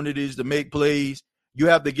opportunities to make plays, you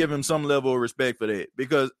have to give him some level of respect for that.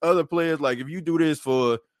 Because other players, like if you do this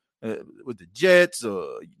for with the Jets,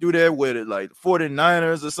 or you do that with like the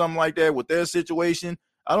 49ers or something like that with their situation,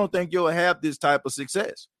 I don't think you'll have this type of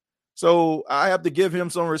success. So I have to give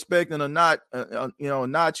him some respect and a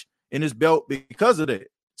notch in his belt because of that.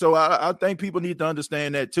 So I think people need to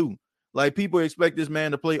understand that too. Like, people expect this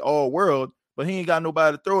man to play all world, but he ain't got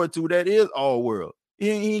nobody to throw it to that is all world.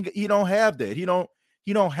 He don't have that. He don't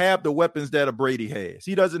have the weapons that a Brady has.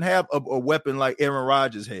 He doesn't have a weapon like Aaron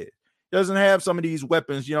Rodgers has. He doesn't have some of these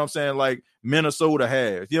weapons, like Minnesota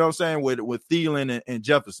has, with Thielen and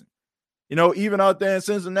Jefferson. Even out there in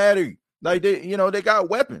Cincinnati, like they got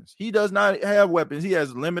weapons. He does not have weapons. He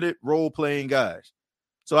has limited role-playing guys.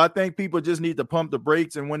 So I think people just need to pump the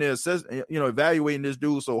brakes, and when they're evaluating this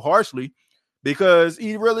dude so harshly, because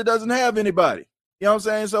he really doesn't have anybody. You know what I'm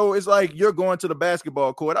saying? So it's like you're going to the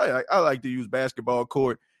basketball court. I like to use basketball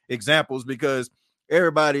court examples because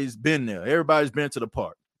everybody's been there. Everybody's been to the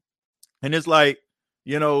park. And it's like,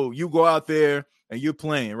 you go out there and you're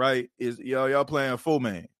playing, right? Y'all playing a full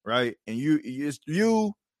man, right? And it's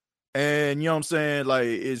you and, like,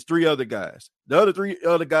 it's three other guys. The other three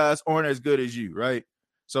other guys aren't as good as you, right?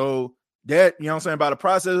 So that, by the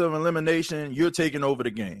process of elimination, you're taking over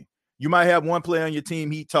the game. You might have one player on your team,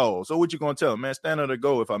 he tall. So what you going to tell him? Man, stand under the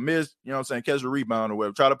goal. If I miss, catch a rebound or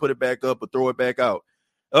whatever, try to put it back up or throw it back out.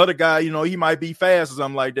 Other guy, he might be fast or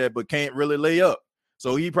something like that, but can't really lay up.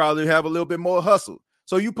 So he probably have a little bit more hustle.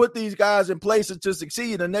 So you put these guys in places to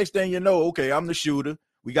succeed. The next thing you know, okay, I'm the shooter.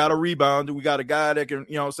 We got a rebounder. We got a guy that can,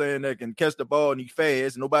 that can catch the ball and he's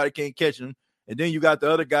fast. Nobody can't catch him. And then you got the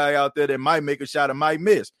other guy out there that might make a shot and might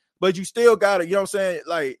miss. But you still got to, you know what I'm saying?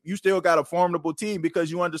 Like, you still got a formidable team because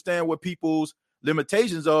you understand what people's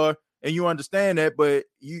limitations are and you understand that, but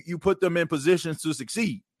you put them in positions to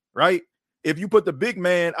succeed, right? If you put the big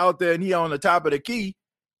man out there and he on the top of the key,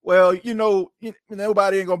 well,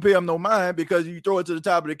 nobody ain't going to pay him no mind because if you throw it to the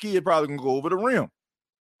top of the key, it probably going to go over the rim.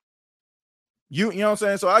 You know what I'm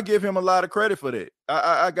saying? So I give him a lot of credit for that.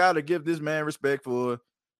 I got to give this man respect for,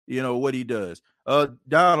 what he does.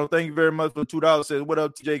 Donald, thank you very much for $2. Says, what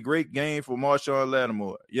up, TJ? Great game for Marshawn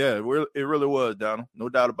Lattimore. Yeah, it really was, Donald. No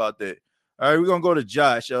doubt about that. All right, we're going to go to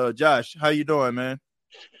Josh. Josh, how you doing, man?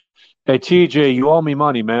 Hey, TJ, you owe me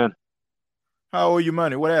money, man. How owe you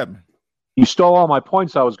money? What happened? You stole all my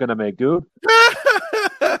points I was going to make, dude.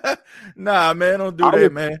 Nah, man, don't do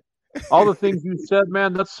that, man. All the things you said,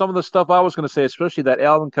 man, that's some of the stuff I was going to say, especially that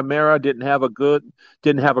Alvin Kamara didn't have a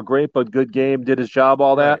great but good game, did his job,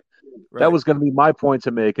 all that. Right. That was going to be my point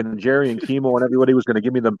to make. And Jerry and Kimo and everybody was going to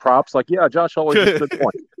give me them props. Like, yeah, Josh always makes good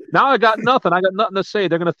point. Now I got nothing. I got nothing to say.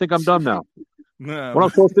 They're going to think I'm done now. Nah, what I'm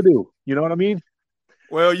supposed to do? You know what I mean?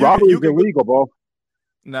 Well, you can illegal, bro.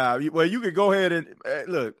 Nah, you could go ahead and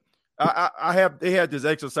look. They had this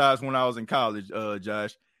exercise when I was in college,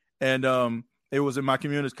 Josh, and it was in my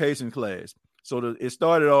communication class. So it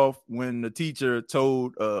started off when the teacher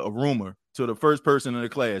told a rumor to the first person in the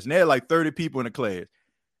class, and they had like 30 people in the class,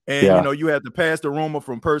 and you had to pass the rumor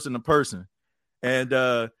from person to person, and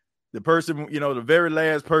the person, the very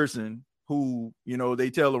last person who they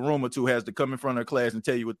tell the rumor to has to come in front of the class and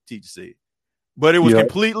tell you what the teacher said, but it was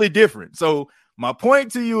completely different. So my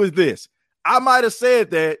point to you is this: I might have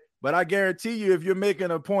said that, but I guarantee you, if you're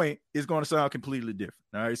making a point, it's going to sound completely different.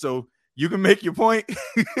 All right, so you can make your point,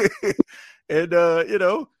 and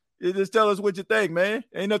just tell us what you think, man.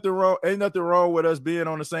 Ain't nothing wrong with us being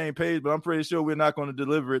on the same page, but I'm pretty sure we're not going to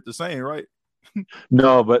deliver it the same, right?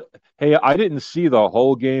 No, but hey, I didn't see the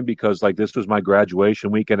whole game because this was my graduation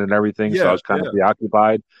weekend and everything, so I was kind of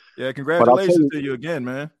preoccupied. Yeah, congratulations to you again,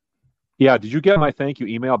 man. Yeah, did you get my thank you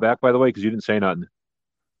email back, by the way? Because you didn't say nothing.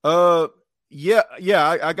 Yeah,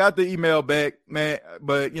 I got the email back, man,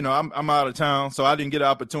 but I'm out of town, so I didn't get an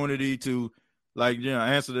opportunity to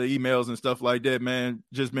answer the emails and stuff like that, man.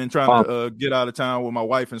 Just been trying to get out of town with my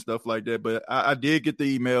wife and stuff like that, but I did get the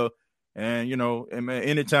email, and and man,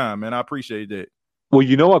 anytime, man, I appreciate that. Well,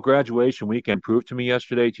 you know what graduation weekend proved to me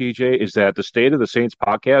yesterday, TJ, is that the State of the Saints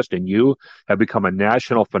podcast and you have become a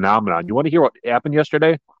national phenomenon. You want to hear what happened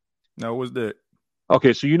yesterday? No, what's that?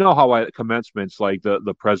 Okay, so you know how at commencements,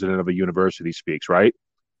 the president of a university speaks, right?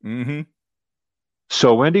 Mm-hmm.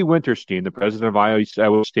 So Wendy Winterstein, the president of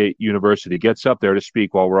Iowa State University, gets up there to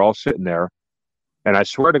speak while we're all sitting there. And I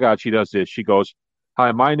swear to God, she does this. She goes,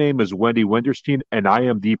 "Hi, my name is Wendy Winterstein, and I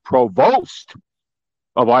am the provost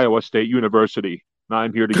of Iowa State University. And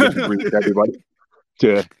I'm here to give the brief to everybody,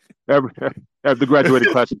 to the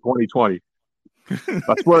graduating class of 2020.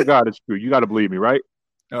 I swear to God, it's true. You got to believe me, right?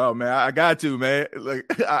 Oh man, I got to, man.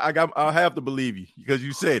 I'll have to believe you because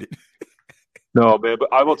you said it. No, man, but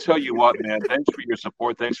I will tell you what, man. Thanks for your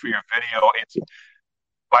support. Thanks for your video.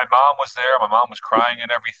 My mom was there. My mom was crying and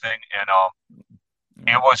everything, and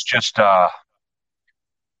it was just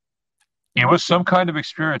it was some kind of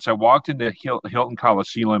experience. I walked into Hilton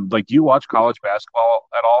Coliseum. Do you watch college basketball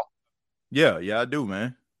at all? Yeah, I do,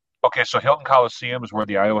 man. Okay, so Hilton Coliseum is where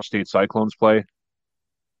the Iowa State Cyclones play.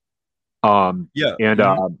 I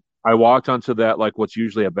walked onto that what's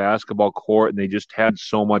usually a basketball court, and they just had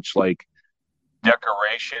so much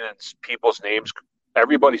decoration and people's names.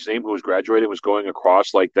 Everybody's name who was graduating was going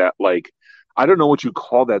across that. I don't know what you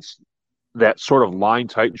call that sort of line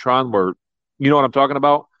Titantron where, you know what I'm talking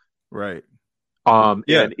about, right? And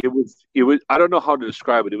it was. I don't know how to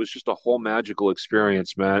describe it. It was just a whole magical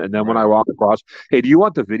experience, man. And then when I walked across, hey, do you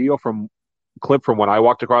want the video clip from when I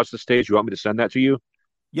walked across the stage? You want me to send that to you?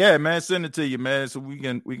 Yeah, man, send it to you, man, so we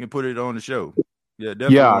can put it on the show. Yeah,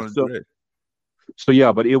 definitely.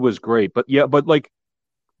 Yeah, but it was great. But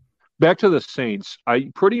back to the Saints, I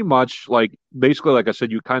pretty much basically, like I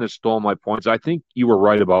said, you kind of stole my points. I think you were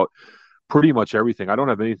right about pretty much everything. I don't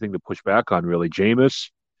have anything to push back on, really. Jameis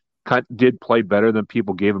did play better than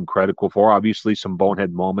people gave him credit for. Obviously, some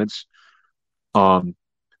bonehead moments. But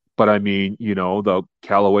I mean, the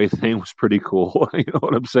Callaway thing was pretty cool. You know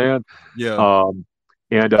what I'm saying? Yeah.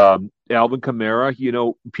 And Alvin Kamara,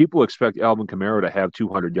 people expect Alvin Kamara to have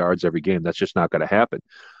 200 yards every game. That's just not going to happen.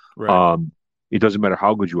 Right. It doesn't matter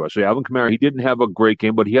how good you are. So Alvin Kamara, he didn't have a great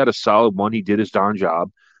game, but he had a solid one. He did his darn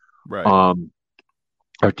job. Right.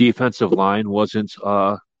 Our defensive line wasn't,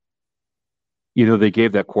 they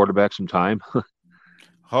gave that quarterback some time.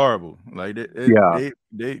 Horrible. Like Yeah.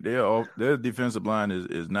 they're all, their defensive line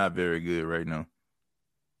is not very good right now.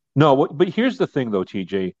 No, but here's the thing though,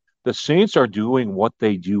 TJ. The Saints are doing what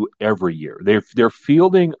they do every year. They're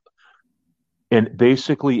fielding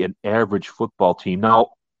basically an average football team.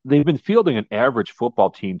 Now, they've been fielding an average football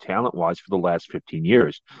team talent-wise for the last 15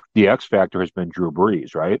 years. The X factor has been Drew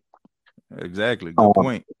Brees, right? Exactly. Good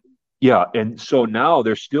point. Yeah, and so now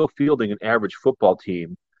they're still fielding an average football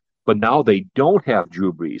team, but now they don't have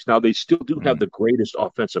Drew Brees. Now they still do have the greatest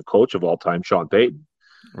offensive coach of all time, Sean Payton.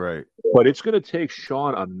 Right. But it's going to take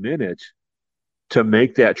Sean a minute to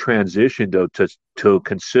make that transition to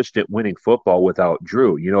consistent winning football without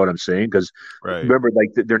Drew. You know what I'm saying? Because remember, like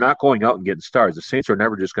they're not going out and getting stars. The Saints are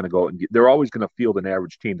never just going to go and they're always going to field an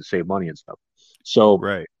average team to save money and stuff. So,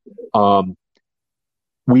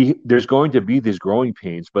 there's going to be these growing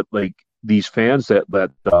pains, but like these fans that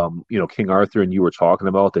King Arthur and you were talking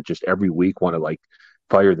about that just every week want to like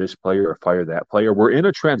fire this player or fire that player. We're in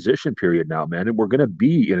a transition period now, man, and we're going to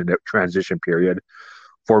be in a transition period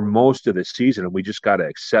for most of the season, and we just got to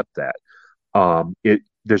accept that.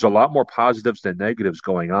 There's a lot more positives than negatives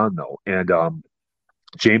going on, though, and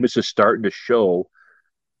Jameis is starting to show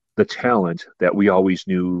the talent that we always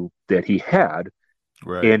knew that he had,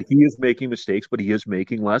 and he is making mistakes, but he is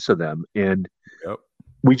making less of them, and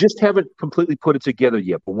we just haven't completely put it together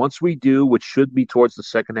yet. But once we do, which should be towards the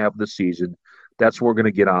second half of the season, that's when we're going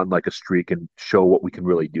to get on like a streak and show what we can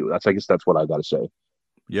really do. I guess that's what I got to say.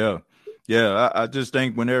 Yeah. I just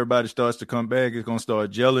think when everybody starts to come back, it's going to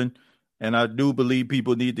start gelling. And I do believe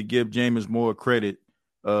people need to give Jameis more credit,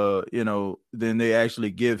 than they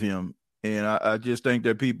actually give him. And I just think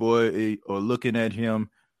that people are looking at him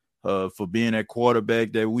for being that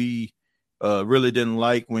quarterback that we really didn't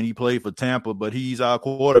like when he played for Tampa, but he's our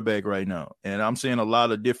quarterback right now. And I'm seeing a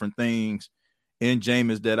lot of different things in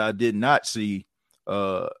Jameis that I did not see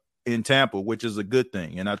in Tampa, which is a good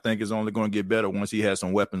thing. And I think it's only going to get better once he has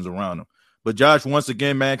some weapons around him. But Josh, once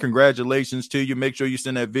again, man, congratulations to you. Make sure you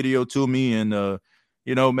send that video to me and,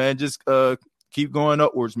 man, just keep going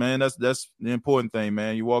upwards, man. That's the important thing,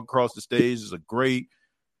 man. You walk across the stage. It's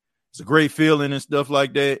a great feeling and stuff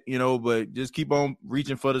like that, but just keep on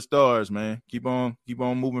reaching for the stars, man. Keep on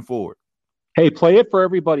moving forward. Hey, play it for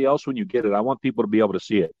everybody else when you get it. I want people to be able to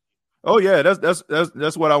see it. Oh yeah,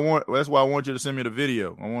 that's what I want. That's why I want you to send me the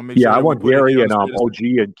video. I want to make sure. Yeah, I want Gary and OG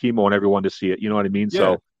and Chemo and everyone to see it. You know what I mean? Yeah.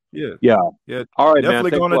 So yeah. All right,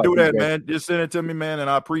 definitely man. Going to do that, man. Just send it to me, man, and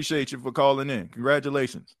I appreciate you for calling in.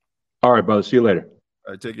 Congratulations. All right, brother. See you later.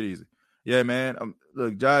 All right, take it easy. Yeah, man.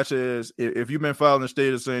 Look, Josh says if you've been following the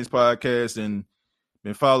State of Saints podcast and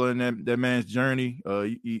been following that man's journey,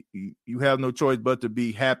 you have no choice but to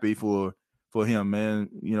be happy for him, man.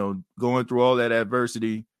 Going through all that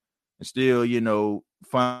adversity and still,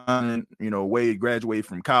 finding, a way to graduate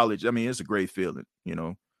from college. I mean, it's a great feeling,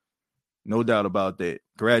 no doubt about that.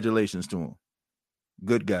 Congratulations to him.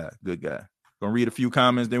 Good guy. Gonna read a few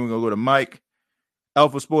comments, then we're gonna go to Mike.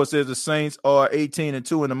 Alpha Sports says the Saints are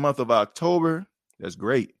 18-2 in the month of October. That's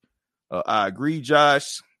great. I agree,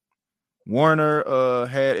 Josh. Warner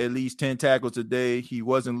had at least 10 tackles today. He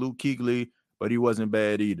wasn't Luke Kuechly, but he wasn't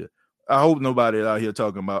bad either. I hope nobody out here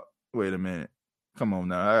talking about, wait a minute. Come on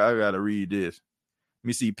now. I got to read this. Let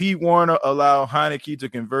me see. Pete Warner allowed Heinicke to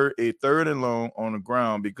convert a 3rd and long on the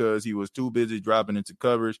ground because he was too busy dropping into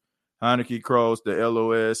coverage. Heinicke crossed the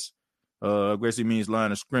LOS. I guess he means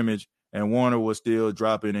line of scrimmage. And Warner was still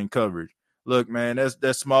dropping in coverage. Look, man,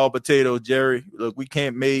 that's small potato, Jerry. Look, we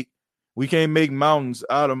can't make mountains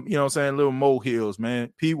out of, little molehills,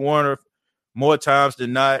 man. Pete Warner, more times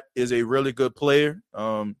than not, is a really good player.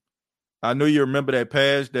 I know you remember that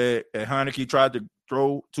pass that Heinicke tried to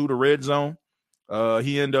throw to the red zone.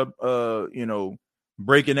 He ended up,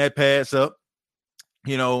 breaking that pass up.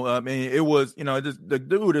 It was, the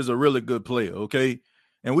dude is a really good player, okay?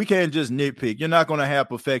 And we can't just nitpick. You're not going to have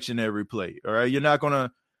perfection every play, all right? You're not going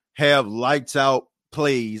to have lights out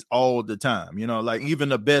plays all the time. Like even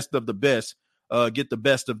the best of the best get the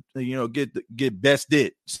best of, get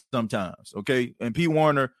bested sometimes, okay? And Pete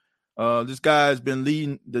Warner, this guy has been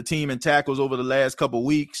leading the team in tackles over the last couple of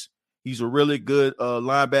weeks. He's a really good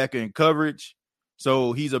linebacker in coverage.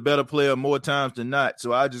 So he's a better player more times than not.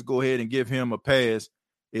 So I just go ahead and give him a pass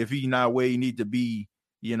if he's not where he need to be,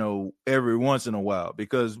 every once in a while,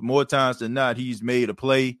 because more times than not, he's made a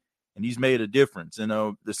play and he's made a difference. And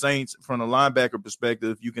the Saints, from the linebacker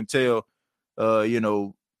perspective, you can tell,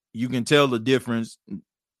 you can tell the difference.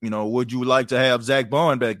 Would you like to have Zach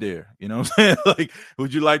Bond back there? You know what I'm saying? Like,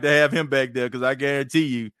 would you like to have him back there? Because I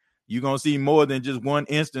guarantee you're going to see more than just one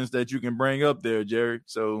instance that you can bring up there, Jerry.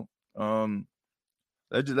 So,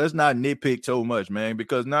 Let's not nitpick so much, man,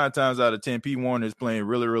 because 9 times out of 10, P. Warner is playing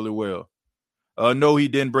really, really well. No, he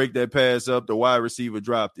didn't break that pass up. The wide receiver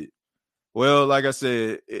dropped it. Well, like I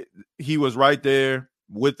said, he was right there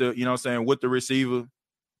with the, with the receiver.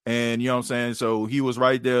 And, so he was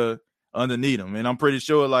right there underneath him. And I'm pretty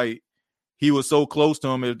sure, like, he was so close to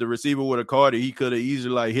him. If the receiver would have caught it, he could have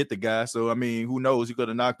easily, like, hit the guy. So, I mean, who knows? He could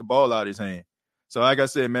have knocked the ball out of his hand. So, like I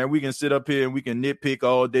said, man, we can sit up here and we can nitpick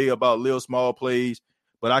all day about little small plays,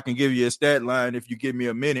 but I can give you a stat line if you give me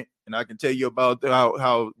a minute, and I can tell you about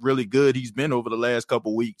how really good he's been over the last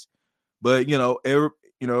couple weeks. But,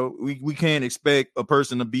 we can't expect a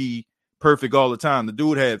person to be perfect all the time. The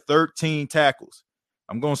dude had 13 tackles.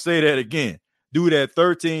 I'm going to say that again. Dude had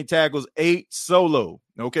 13 tackles, 8 solo.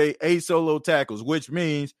 Okay, 8 solo tackles, which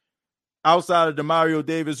means outside of Demario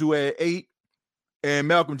Davis, who had 8, and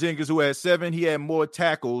Malcolm Jenkins, who had 7, he had more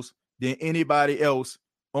tackles than anybody else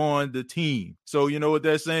on the team. So you know what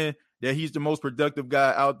they're saying? That he's the most productive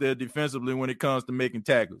guy out there defensively when it comes to making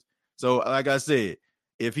tackles. So like I said,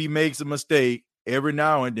 if he makes a mistake every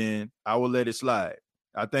now and then, I will let it slide.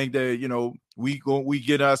 I think that, we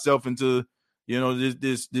get ourselves into,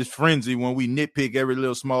 this frenzy when we nitpick every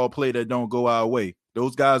little small play that don't go our way.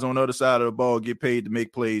 Those guys on the other side of the ball get paid to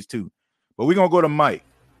make plays too. But we're going to go to Mike.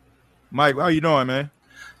 Mike, how you doing, man?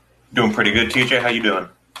 Doing pretty good, TJ. How you doing?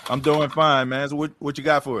 I'm doing fine, man. So what you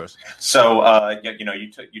got for us? So,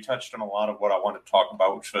 you touched on a lot of what I wanted to talk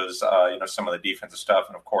about, which was, some of the defensive stuff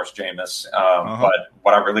and, of course, Jameis. But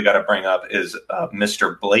what I really got to bring up is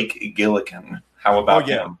Mr. Blake Gillikin. How about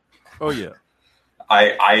him? Oh, yeah.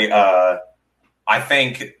 I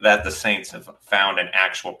think that the Saints have found an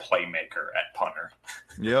actual playmaker at punter.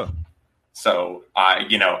 Yeah. So, I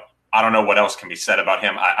don't know what else can be said about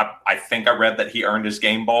him. I think I read that he earned his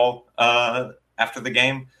game ball after the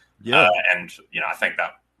game. Yeah. And I think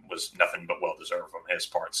that was nothing but well-deserved from his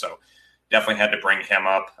part. So definitely had to bring him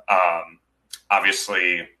up.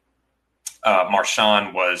 Obviously,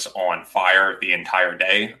 Marshawn was on fire the entire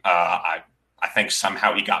day. I think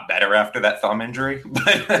somehow he got better after that thumb injury, but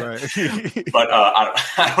I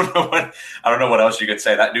don't know what else you could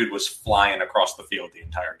say. That dude was flying across the field the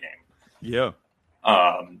entire game. Yeah.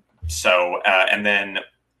 And then,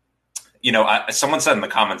 someone said in the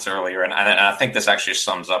comments earlier, and I think this actually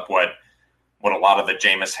sums up what a lot of the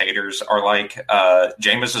Jameis haters are like.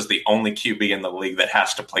 Jameis is the only QB in the league that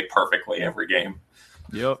has to play perfectly every game.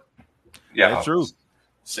 Yep. Yeah. That's true.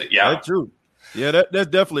 So, yeah. That's true. Yeah, that's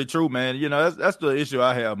definitely true, man. That's the issue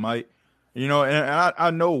I have, Mike. And I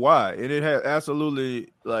know why. And it has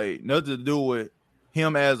absolutely, like, nothing to do with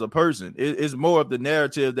him as a person. It's more of the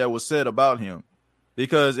narrative that was said about him.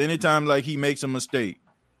 Because anytime, like, he makes a mistake,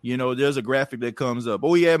 there's a graphic that comes up.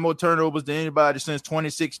 Oh, he had more turnovers than anybody since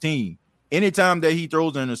 2016. Anytime that he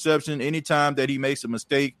throws an interception, anytime that he makes a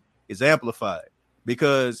mistake, is amplified.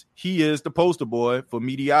 Because he is the poster boy for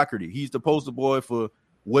mediocrity. He's the poster boy for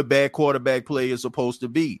what bad quarterback play is supposed to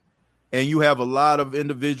be. And you have a lot of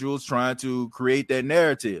individuals trying to create that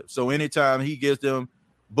narrative. So anytime he gives them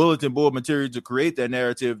bulletin board material to create that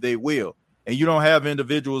narrative, they will. And you don't have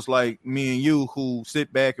individuals like me and you who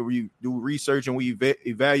sit back and we do research and we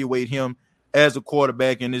evaluate him as a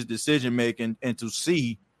quarterback and his decision making, and to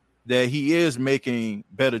see that he is making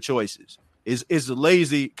better choices. It's a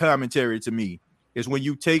lazy commentary to me. It's when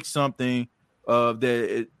you take something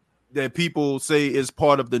that people say is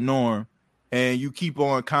part of the norm and you keep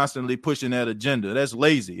on constantly pushing that agenda. That's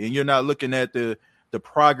lazy. And you're not looking at the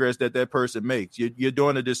progress that person makes. You're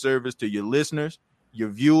doing a disservice to your listeners, your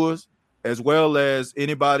viewers, as well as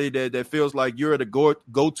anybody that feels like you're the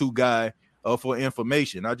go-to guy for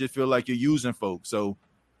information. I just feel like you're using folks. So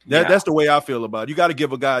that's the way I feel about it. You got to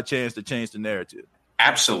give a guy a chance to change the narrative.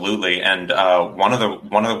 Absolutely. And one of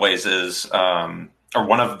the ways is, or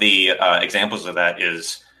one of the examples of that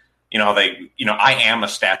is, I am a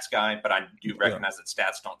stats guy, but I do recognize that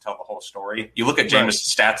stats don't tell the whole story. You look at Jameis'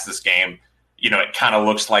 stats this game, it kind of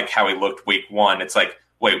looks like how he looked week 1. It's like,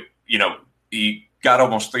 wait, he got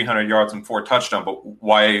almost 300 yards and 4 touchdowns, but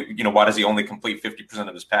why does he only complete 50%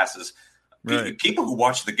 of his passes? Right. People who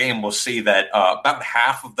watch the game will see that about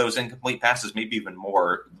half of those incomplete passes, maybe even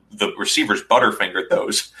more, the receivers butterfingered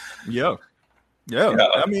those. Yeah.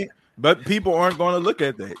 I mean, but people aren't going to look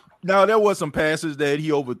at that. Now, there was some passes that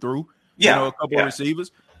he overthrew. A couple of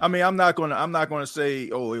receivers. I mean, I'm not going to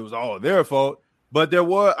say, oh, it was all their fault, but there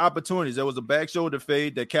were opportunities. There was a back shoulder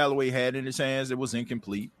fade that Callaway had in his hands. It was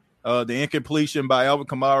incomplete. The incompletion by Alvin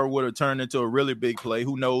Kamara would have turned into a really big play.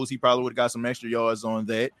 Who knows? He probably would have got some extra yards on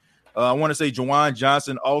that. I want to say Juwan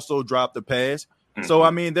Johnson also dropped the pass. Mm-hmm. So,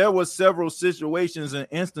 I mean, there was several situations and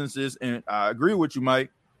instances, and I agree with you, Mike,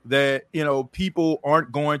 that, you know, people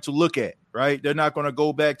aren't going to look at, right? They're not going to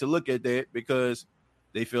go back to look at that because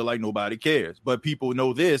they feel like nobody cares. But people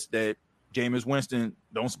know this, that Jameis Winston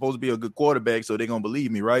don't supposed to be a good quarterback, so they're going to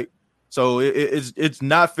believe me, right? So it's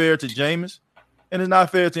not fair to Jameis, and it's not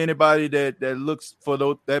fair to anybody that looks for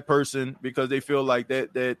that person because they feel like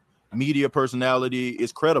that media personality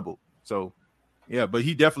is credible. So, yeah, but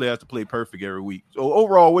he definitely has to play perfect every week. So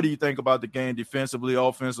overall, what do you think about the game defensively,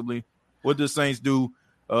 offensively? What do the Saints do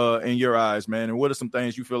in your eyes, man? And what are some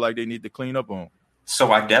things you feel like they need to clean up on?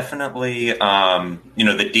 So I definitely,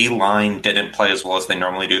 the D line didn't play as well as they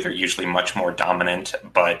normally do. They're usually much more dominant,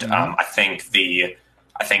 but I think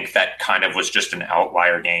that kind of was just an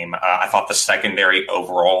outlier game. I thought the secondary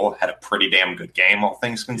overall had a pretty damn good game, all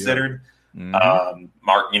things considered. Yeah.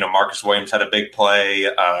 Marcus Williams had a big play.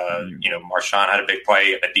 Marshawn had a big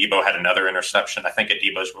play. Adebo had another interception. I think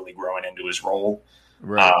Adebo's really growing into his role.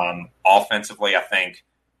 Right. Offensively, I think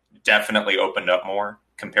definitely opened up more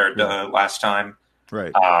compared to last time.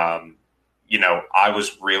 Right. I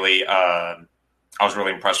was really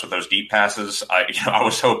impressed with those deep passes. I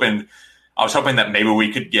was hoping that maybe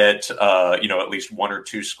we could get at least one or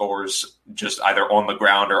two scores just either on the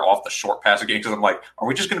ground or off the short pass game. Because I'm like, are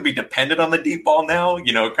we just going to be dependent on the deep ball now?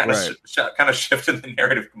 Kind of shifted the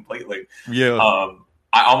narrative completely. Yeah.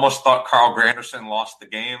 I almost thought Carl Granderson lost the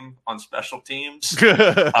game on special teams.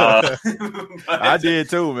 I did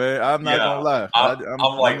too, man. I'm not gonna lie.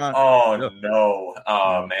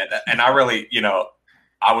 Man. And I really,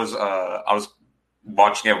 I was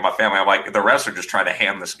watching it with my family. I'm like, the refs are just trying to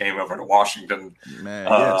hand this game over to Washington. Man,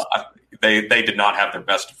 yes. They did not have their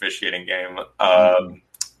best officiating game. But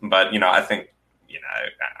I think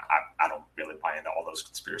I don't really buy into all those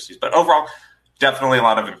conspiracies. But overall, definitely a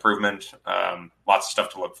lot of improvement. Lots of stuff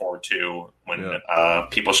to look forward to when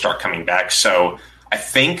people start coming back. So I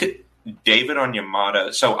think David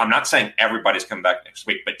Onyemata. So I'm not saying everybody's coming back next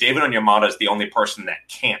week, but David Onyemata is the only person that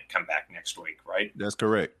can't come back next week, right? That's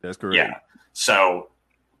correct. Yeah. So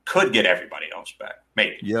could get everybody else back,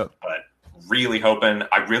 maybe. Yeah. But really hoping.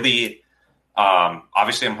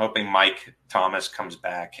 Obviously, I'm hoping Mike Thomas comes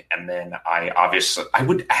back, and then I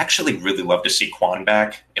would actually really love to see Quan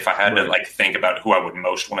back. If I had to think about who I would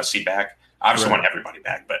most want to see back, I obviously want everybody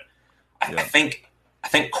back, but I think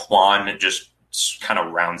Quan just kind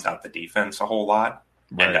of rounds out the defense a whole lot,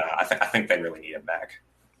 and I think they really need him back.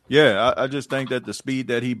 Yeah, I just think that the speed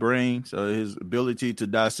that he brings, his ability to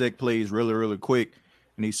dissect plays really, really quick,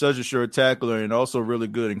 and he's such a sure tackler and also really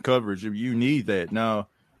good in coverage. You need that. Now,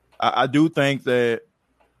 I do think that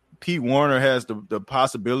Pete Werner has the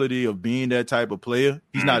possibility of being that type of player.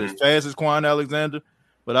 He's not as fast as Quan Alexander,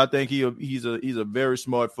 but I think he's a very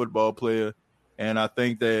smart football player, and I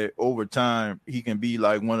think that over time he can be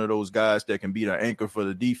like one of those guys that can be the anchor for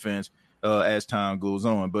the defense as time goes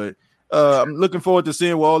on. But I'm looking forward to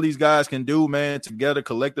seeing what all these guys can do, man, together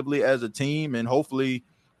collectively as a team, and hopefully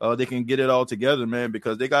they can get it all together, man,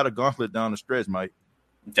 because they got a gauntlet down the stretch, Mike.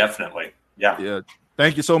 Definitely. Yeah. Yeah.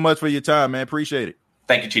 Thank you so much for your time, man. Appreciate it.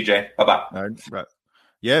 Thank you, TJ. Bye-bye. All right.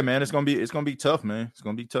 Yeah, man, it's gonna be tough, man. It's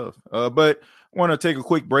gonna be tough. But I want to take a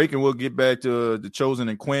quick break and we'll get back to the Chosen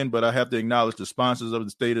and Quinn. But I have to acknowledge the sponsors of the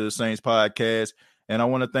State of the Saints podcast, and I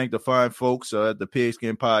want to thank the fine folks at the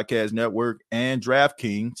Pigskin Podcast Network and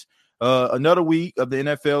DraftKings. Another week of the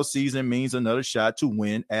NFL season means another shot to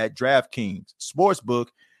win at DraftKings. Sportsbook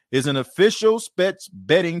is an official sports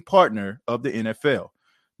betting partner of the NFL.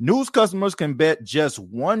 News customers can bet just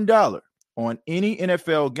 $1 on any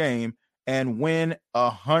NFL game and win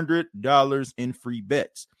 $100 in free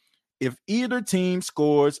bets if either team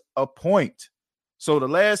scores a point. So the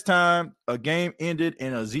last time a game ended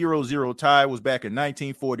in a 0-0 tie was back in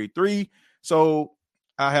 1943. So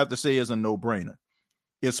I have to say it's a no-brainer.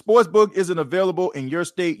 If Sportsbook isn't available in your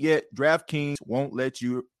state yet, DraftKings won't let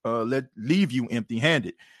you leave you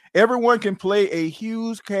empty-handed. Everyone can play a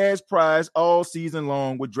huge cash prize all season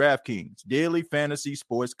long with DraftKings Daily Fantasy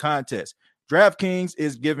Sports Contest. DraftKings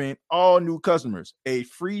is giving all new customers a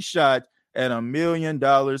free shot at $1 million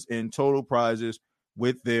in total prizes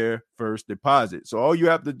with their first deposit. So all you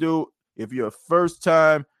have to do, if you're a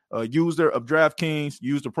first-time user of DraftKings,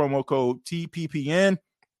 use the promo code TPPN,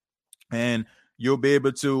 and you'll be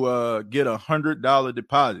able to get a $100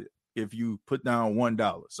 deposit if you put down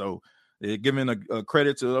 $1. So they're giving a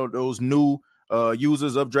credit to those new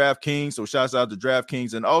users of DraftKings. So shouts out to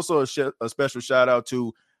DraftKings, and also a special shout out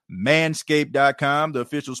to Manscaped.com, the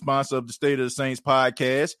official sponsor of the State of the Saints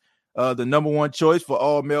podcast. The number one choice for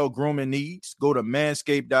all male grooming needs. Go to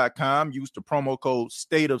Manscaped.com. Use the promo code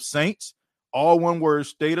State of Saints. All one word,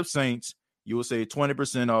 State of Saints. You will save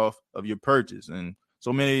 20% off of your purchase. And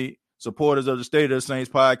so many supporters of the State of the Saints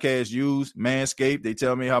podcast use Manscaped. They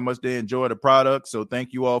tell me how much they enjoy the product. So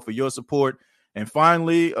thank you all for your support. And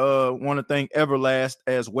finally, want to thank Everlast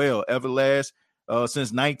as well. Everlast,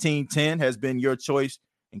 since 1910, has been your choice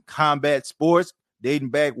in combat sports, dating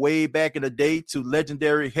back way back in the day to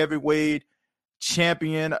legendary heavyweight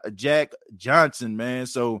champion Jack Johnson, man.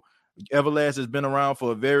 So Everlast has been around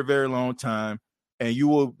for a very, very long time, and you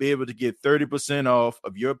will be able to get 30% off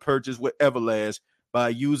of your purchase with Everlast by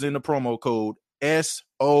using the promo code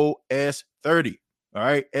SOS30. All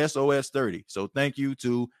right, SOS30. So thank you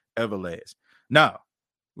to Everlast. Now,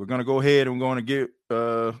 we're going to go ahead and we're going to get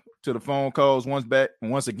to the phone calls once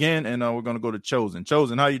again, and we're going to go to Chosen.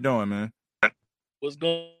 Chosen, how you doing, man? What's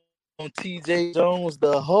going on, TJ Jones,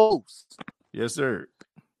 the host? Yes, sir.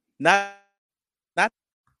 Not the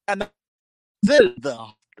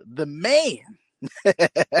man.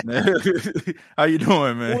 How you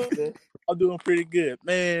doing, man? I'm doing pretty good,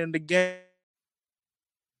 man. The game.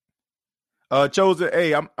 Chosen,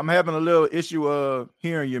 hey, I'm having a little issue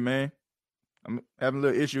hearing you, man. I'm having a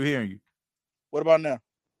little issue hearing you. What about now?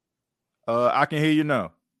 I can hear you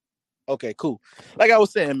now. Okay, cool. Like I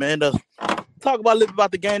was saying, man, talk about a little bit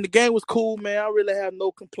about the game. The game was cool, man. I really have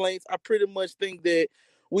no complaints. I pretty much think that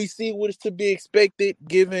we see what is to be expected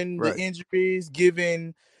given the injuries,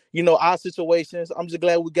 given, our situations. I'm just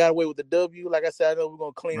glad we got away with the W. Like I said, I know we're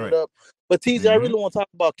going to clean it up. But, TJ, I really want to talk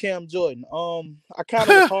about Cam Jordan. I kind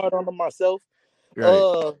of was hard on him myself.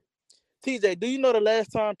 Right. TJ, do you know the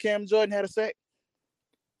last time Cam Jordan had a sack?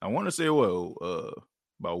 I want to say, about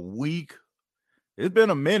a week. It's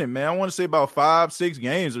been a minute, man. I want to say about 5-6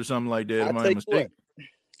 games or something like that. Am I mistaken?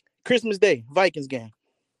 Christmas Day, Vikings game.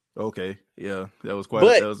 Okay. Yeah, that was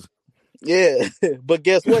quite Yeah, but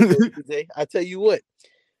guess what, TJ? I tell you what.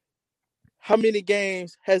 How many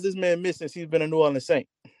games has this man missed since he's been a New Orleans Saint?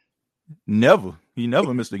 Never. He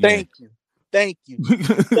never missed a game. Thank you.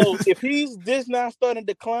 So if he's just now starting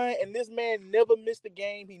to decline and this man never missed a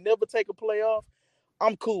game, he never take a playoff,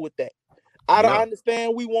 I'm cool with that. I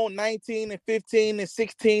understand we want 19 and 15 and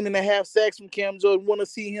 16 and a half sacks from Cam Jordan. Want to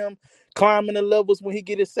see him climbing the levels when he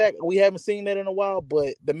get his sack. We haven't seen that in a while,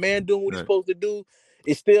 but the man doing what he's supposed to do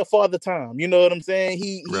is still Father Time. You know what I'm saying?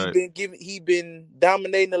 He been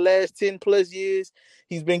dominating the last 10 plus years.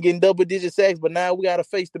 He's been getting double-digit sacks, but now we got to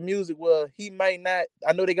face the music. Well, he might not.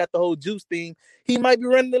 I know they got the whole juice thing. He might be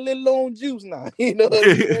running a little low on juice now. You know what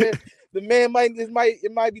I'm saying? The man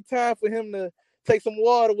it might be time for him to take some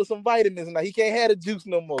water with some vitamins now. He can't have the juice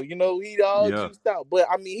no more. He all juiced out. But,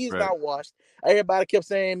 I mean, he's not washed. Everybody kept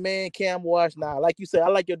saying, man, Cam washed. Nah, like you said, I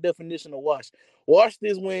like your definition of washed. Washed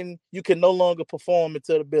is when you can no longer perform to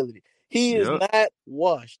the ability. He is not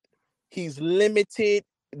washed. He's limited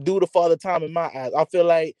due to Father Time in my eyes. I feel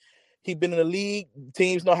like he's been in the league.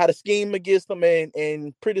 Teams know how to scheme against him,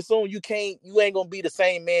 and pretty soon you ain't gonna be the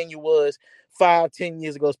same man you was 5-10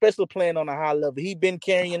 years ago, especially playing on a high level. He been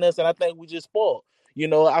carrying us, and I think we just spoiled.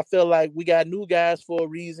 I feel like we got new guys for a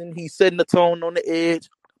reason. He's setting the tone on the edge.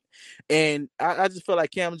 And I just feel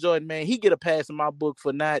like Cam Jordan, man, he get a pass in my book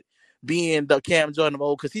for not being the Cam Jordan of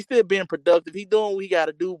old, because he's still being productive. He doing what he got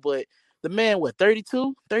to do, but the man,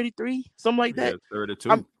 32, 33, something like that?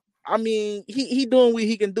 32. I mean, he doing what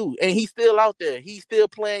he can do, and he's still out there. He's still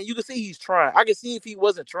playing. You can see he's trying. I can see if he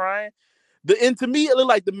wasn't trying. And to me, it looked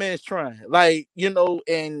like the man's trying. Like,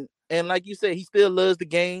 and like you said, he still loves the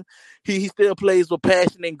game. He still plays with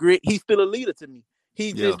passion and grit. He's still a leader to me.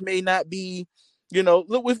 He just may not be, look,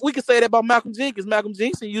 if we could say that about Malcolm Jenkins. Malcolm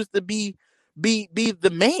Jenkins used to be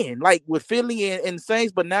the man, like with Philly and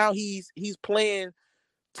Saints, but now he's playing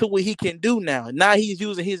to what he can do now. Now he's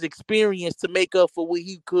using his experience to make up for what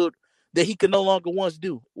he could no longer once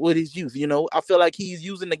do with his youth. I feel like he's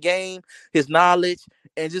using the game, his knowledge,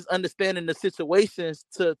 and just understanding the situations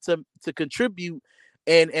to contribute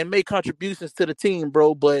and make contributions to the team,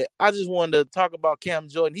 bro. But I just wanted to talk about Cam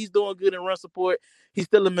Jordan. He's doing good in run support. He's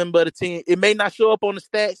still a member of the team. It may not show up on the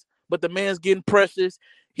stats, but the man's getting pressures.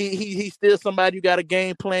 He's still somebody you got a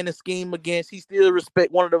game plan and scheme against. He still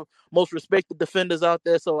one of the most respected defenders out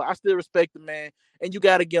there. So I still respect the man. And you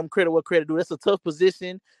got to give him credit where credit due. That's a tough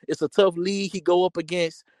position. It's a tough league he go up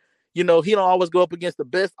against. He don't always go up against the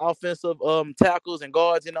best offensive tackles and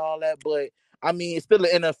guards and all that. But, I mean, it's still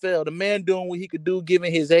an NFL. The man doing what he could do,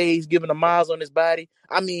 given his age, given the miles on his body.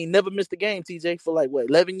 I mean, never missed a game, TJ, for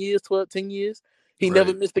 11 years, 12, 10 years. He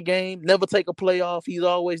never missed a game, never take a playoff. He's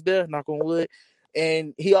always there, knock on wood.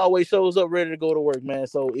 And he always shows up ready to go to work, man.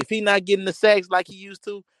 So if he not getting the sacks like he used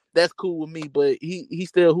to, that's cool with me. But he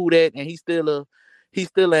still who that, and he's still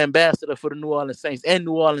an ambassador for the New Orleans Saints and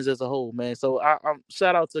New Orleans as a whole, man. So I'm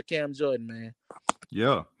shout out to Cam Jordan, man.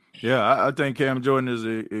 Yeah. Yeah, I think Cam Jordan is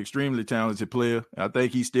an extremely talented player. I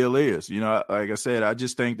think he still is. You know, like I said, I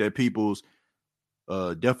just think that people's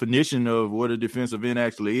definition of what a defensive end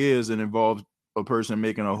actually is and involves a person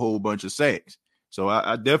making a whole bunch of sacks. So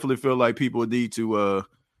I definitely feel like people need to,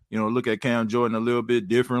 look at Cam Jordan a little bit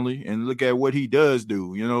differently and look at what he does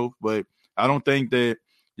do, But I don't think that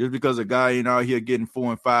just because a guy ain't out here getting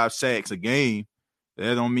 4 and 5 sacks a game,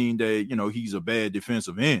 that don't mean that, he's a bad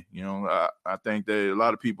defensive end. I think that a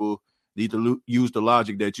lot of people need to use the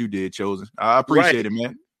logic that you did, Chosen. I appreciate it,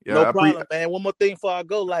 man. Yeah, no problem, man. One more thing before I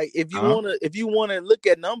go. Like, if you wanna look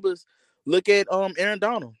at numbers, look at Aaron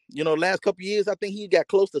Donald. Last couple of years, I think he got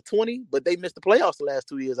close to 20, but they missed the playoffs the last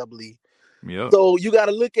 2 years, I believe. Yeah. So you got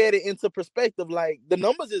to look at it into perspective. Like, the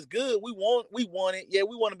numbers is good. We want it. Yeah,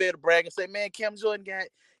 we want to be able to brag and say, man, Cam Jordan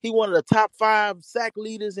he one of the top 5 sack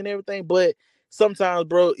leaders and everything. But sometimes,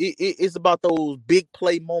 bro, it's about those big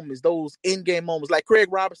play moments, those in-game moments, like Craig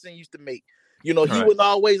Robertson used to make. He wasn't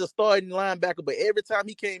always a starting linebacker, but every time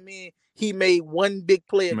he came in, he made one big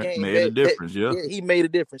play a game. Made a difference, yeah, he made a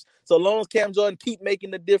difference. So long as Cam Jordan keep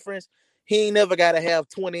making the difference, he ain't never got to have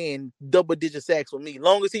 20 and double-digit sacks with me.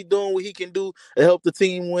 Long as he doing what he can do to help the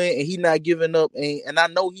team win, and he not giving up, and I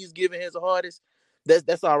know he's giving his hardest,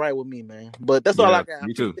 that's all right with me, man. But that's all I got.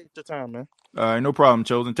 Me too. Take your time, man. All right, no problem,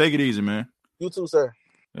 Chosen. Take it easy, man. You too, sir.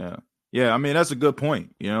 Yeah. I mean, that's a good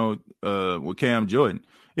point, with Cam Jordan.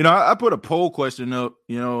 I put a poll question up,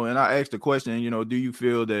 and I asked the question, do you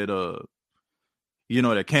feel that,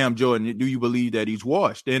 that Cam Jordan, do you believe that he's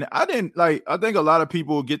washed? And I think a lot of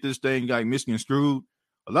people get this thing like misconstrued.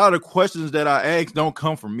 A lot of the questions that I ask don't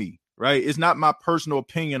come from me, right? It's not my personal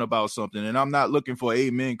opinion about something, and I'm not looking for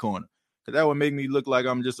amen corner, because that would make me look like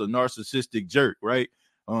I'm just a narcissistic jerk, right?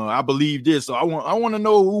 I believe this, so I want to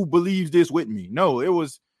know who believes this with me. No, it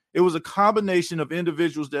was a combination of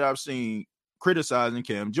individuals that I've seen criticizing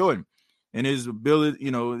Cam Jordan and his ability,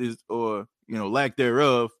 lack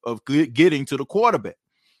thereof of getting to the quarterback.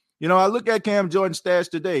 I look at Cam Jordan's stats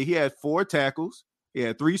today. He had 4 tackles. He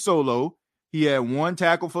had 3 solo. He had 1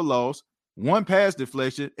 tackle for loss, 1 pass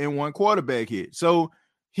deflection, and 1 quarterback hit. So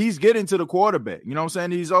he's getting to the quarterback. You know what I'm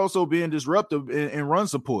saying? He's also being disruptive in run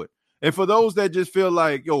support. And for those that just feel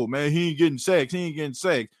like, yo, man, he ain't getting sacked.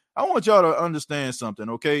 I want y'all to understand something,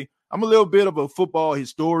 okay? I'm a little bit of a football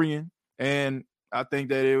historian, and I think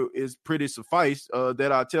that it is pretty suffice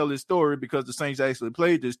that I tell this story because the Saints actually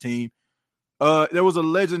played this team. There was a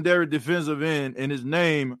legendary defensive end, and his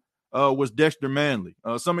name was Dexter Manley.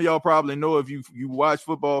 Some of y'all probably know if you watched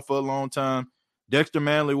football for a long time. Dexter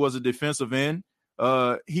Manley was a defensive end.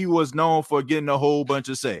 He was known for getting a whole bunch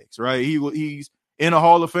of sacks, right? He's in a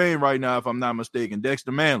Hall of Fame right now, if I'm not mistaken,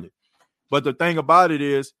 Dexter Manley. But the thing about it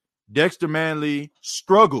is, Dexter Manley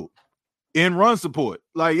struggled in run support.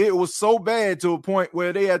 Like, it was so bad to a point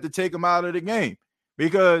where they had to take him out of the game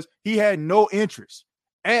because he had no interest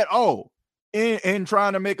at all in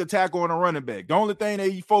trying to make a tackle on a running back. The only thing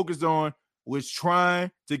that he focused on was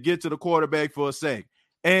trying to get to the quarterback for a sack.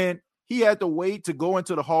 And he had to wait to go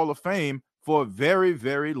into the Hall of Fame for a very,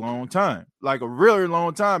 very long time, like a really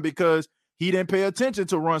long time, because he didn't pay attention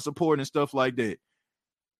to run support and stuff like that.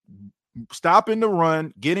 Stopping the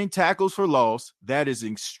run, getting tackles for loss, that is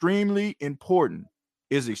extremely important.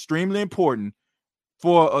 Is extremely important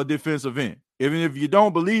for a defensive end. Even if you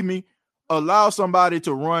don't believe me, allow somebody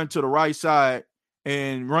to run to the right side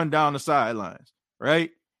and run down the sidelines, right?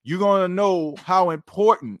 You're going to know how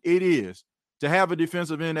important it is to have a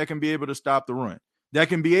defensive end that can be able to stop the run, that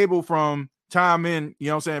can be able from time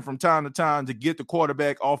to time to get the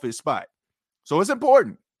quarterback off his spot. So it's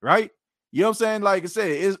important, right? You know what I'm saying? Like I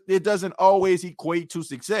said, it doesn't always equate to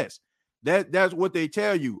success. That's what they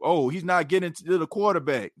tell you. Oh, he's not getting to the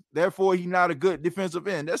quarterback, therefore he's not a good defensive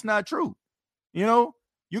end. That's not true.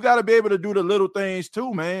 You got to be able to do the little things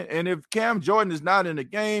too, man. And if Cam Jordan is not in the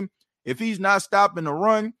game, if he's not stopping the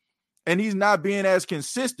run and he's not being as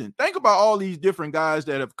consistent, think about all these different guys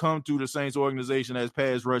that have come through the Saints organization as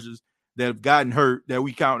pass rushers that have gotten hurt that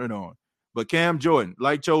we counted on. But Cam Jordan,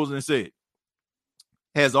 like Chosen said,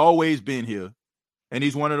 has always been here, and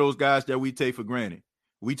he's one of those guys that we take for granted.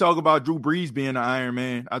 We talk about Drew Brees being an Iron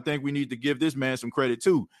Man. I think we need to give this man some credit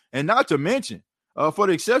too. And not to mention, for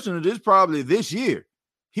the exception of this year,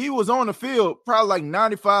 he was on the field probably like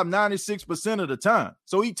 95, 96% of the time.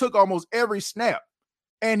 So he took almost every snap,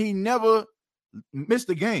 and he never missed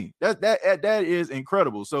a game. That is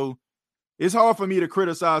incredible. So it's hard for me to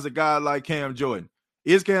criticize a guy like Cam Jordan.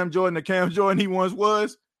 Is Cam Jordan the Cam Jordan he once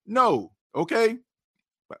was? No. Okay.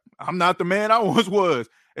 I'm not the man I once was.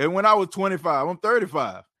 And when I was 25, I'm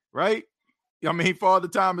 35, right? I mean, Father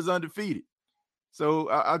Time is undefeated. So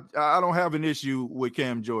I don't have an issue with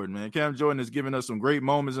Cam Jordan, man. Cam Jordan has given us some great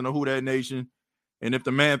moments in the Who Dat Nation. And if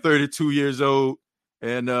the man 32 years old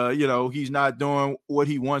and, he's not doing what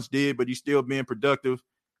he once did, but he's still being productive,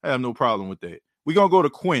 I have no problem with that. We're going to go to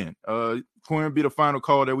Quinn. Quinn will be the final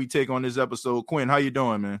call that we take on this episode. Quinn, how you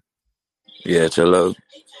doing, man? Yeah, hello.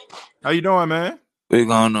 How you doing, man? What's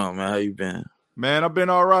going on, man? How you been? Man, I've been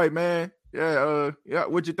all right, man. Yeah,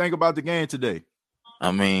 What'd you think about the game today?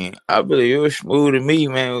 I mean, I believe it was smooth to me,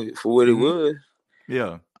 man, for what it was.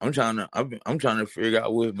 Yeah. I'm trying to figure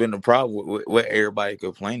out what's been the problem with what everybody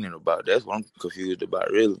complaining about. That's what I'm confused about,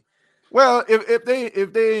 really. Well, if they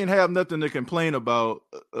didn't have nothing to complain about,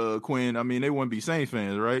 Quinn, I mean, they wouldn't be Saints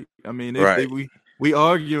fans, right? I mean, we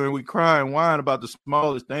argue and we cry and whine about the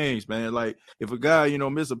smallest things, man. Like if a guy,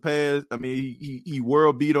 miss a pass, I mean, he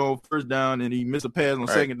world beat on first down and he missed a pass on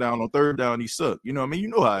second down, on third down, he sucked. You know what I mean? You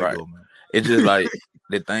know how it go, man. It's just like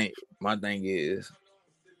my thing is,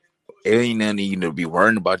 it ain't nothing you to be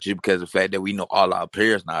worrying about you because of the fact that we know all our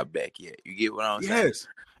players not back yet. You get what I'm saying? Yes.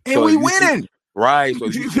 And we winning. Right, so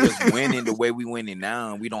if you just winning the way we winning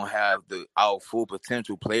now, and we don't have our full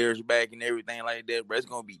potential players back and everything like that, bro, it's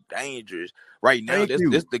gonna be dangerous. Right now,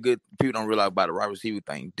 this the good people don't realize about the wide receiver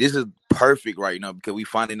thing. This is perfect right now because we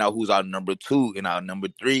finding out who's our number 2 and our number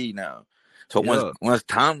 3 now. So once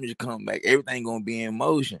Thomas come back, everything gonna be in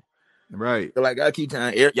motion. Right. So like y'all keep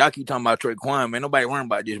talking about Traquan, man. Nobody worrying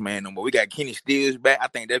about this man no more. We got Kenny Stills back. I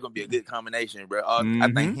think that's gonna be a good combination, bro. I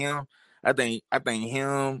think him.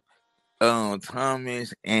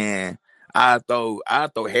 Thomas, and I throw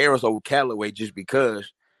Harris over Callaway just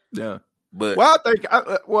because. Yeah, but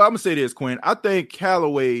I'm gonna say this, Quinn. I think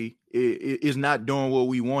Callaway is not doing what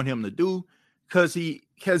we want him to do because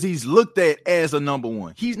he's looked at as a number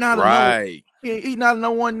one. He's not he's not a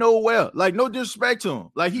number one nowhere. Like no disrespect to him.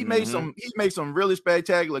 Like he made some really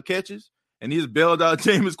spectacular catches, and he's bailed out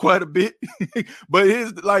James quite a bit. But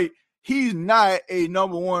he's not a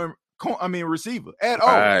number one. Receiver at all.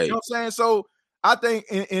 Right. You know what I'm saying? So I think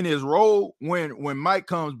in his role, when Mike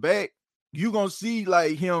comes back, you're gonna see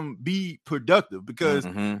like him be productive because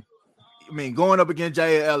going up against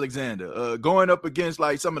Jair Alexander, going up against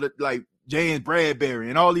like some of the like James Bradbury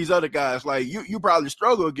and all these other guys, like you probably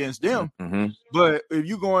struggle against them. But if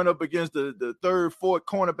you're going up against the third, fourth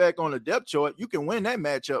cornerback on the depth chart, you can win that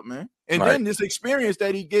matchup, man. And then this experience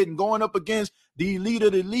that he getting going up against the elite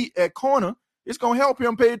of the elite at corner. It's gonna help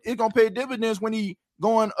him pay. It's gonna pay dividends when he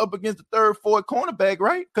going up against the third, fourth cornerback,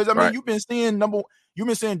 right? Because you've been seeing double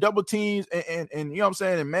teams and you know what I'm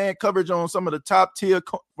saying, and man coverage on some of the top tier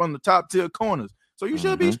corners. So you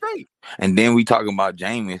should be straight. And then we talking about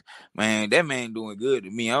Jameis, man. That man doing good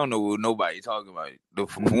to me. I don't know what nobody talking about. The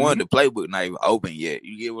playbook not even open yet.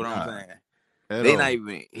 You get what I'm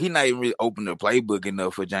saying? He not even really open the playbook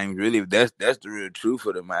enough for James. Really, that's the real truth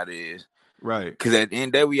of the matter is. Right. Because at the end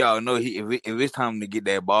of the day, we all know if it's time to get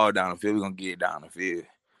that ball down the field, we're going to get it down the field.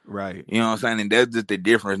 Right. You know what I'm saying? And that's just the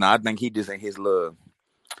difference. Now, I think he just ain't his love.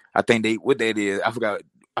 I think what that is, I forgot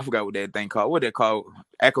what that thing called. What they called?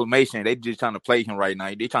 Acclamation. They just trying to play him right now.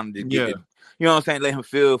 They trying to just get you know what I'm saying? Let him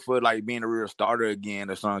feel for like being a real starter again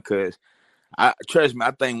or something. Because trust me, I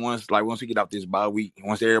think once we get off this bye week,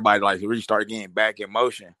 once everybody like really start getting back in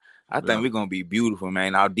motion, I think we're going to be beautiful,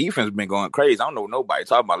 man. Our defense been going crazy. I don't know nobody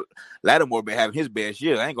talking about Lattimore been having his best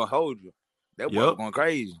year. I ain't going to hold you. That boy going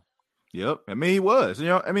crazy. Yep. I mean, he was.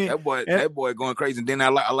 That boy going crazy. And then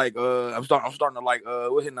I'm starting to like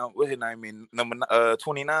what his name is? Number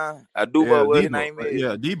 29? Adubo, what his name is?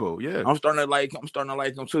 Yeah, Debo, yeah. I'm starting to like him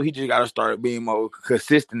too. He just got to start being more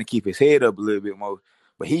consistent to keep his head up a little bit more.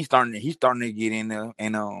 But he's starting to get in there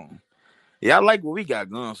and yeah, I like what we got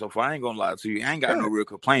going so far. I ain't gonna lie to you. I ain't got no real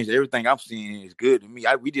complaints. Everything I'm seeing is good to me.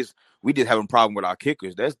 We just having a problem with our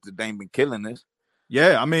kickers. That's the thing been killing us.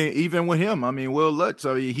 Yeah, I mean, even with him, Will Lutz,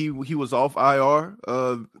 he was off IR.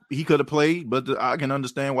 He could have played, but I can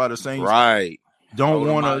understand why the Saints don't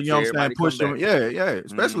want to, you know what I'm saying, push him. Yeah.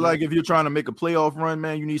 Especially like if you're trying to make a playoff run,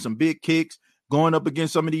 man, you need some big kicks. Going up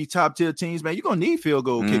against some of these top tier teams, man, you're gonna need field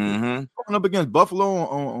goal kickers. Going up against Buffalo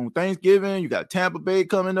on Thanksgiving, you got Tampa Bay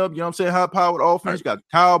coming up. You know what I'm saying? High powered offense. You got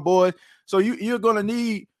Cowboys. So you're gonna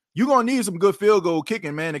need some good field goal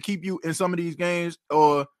kicking, man, to keep you in some of these games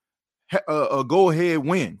or a go ahead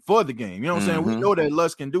win for the game. You know what I'm saying? We know that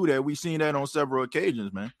Lutz can do that. We've seen that on several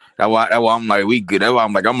occasions, man. That's why I'm like, we good. That's why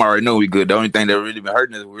I'm like, I'm already know we good. The only thing that really been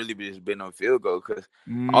hurting us really just been on field goal because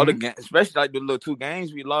all the games, especially like the little 2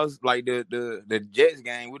 games we lost, like the Jets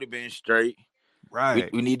game would have been straight.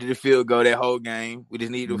 Right. We needed a field goal that whole game. We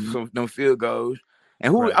just needed some field goals.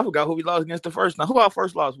 And I forgot who we lost against the first. Now, who our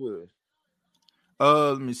first loss was?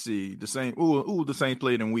 Let me see. The Saints. The Saints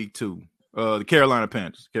played in week 2. The Carolina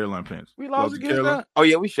Panthers. We lost against them? Oh,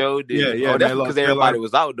 yeah, we showed it. Yeah, that's because everybody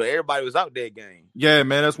was out, though. Everybody was out that game. Yeah,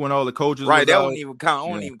 man, that's when all the coaches right, was that out. wouldn't even count. I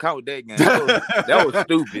wouldn't even count that game. That was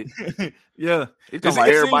stupid. Yeah. It seems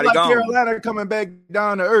like gone. Carolina coming back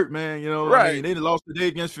down to earth, man. You know, right. I mean, they lost today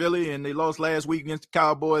against Philly, and they lost last week against the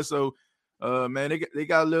Cowboys. So, man, they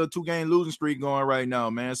got a little 2-game losing streak going right now,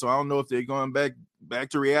 man. So I don't know if they're going back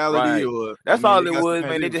to reality or that's all it was,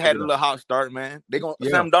 man. They just had a little hot start, man.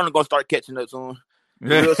 Sam Darnold gonna start catching up soon.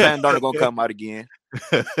 Real Sam Darnold gonna come out again.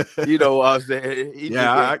 You know what I'm saying? He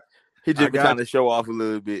just be trying to show off a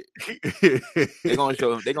little bit. They're gonna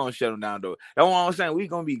shut him down though. That's what I'm saying. We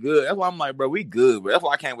gonna be good. That's why I'm like, bro, we good, bro. That's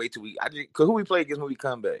why I can't wait till cause who we play against when we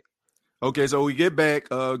come back. Okay, so we get back.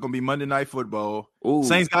 Gonna be Monday Night Football. Ooh.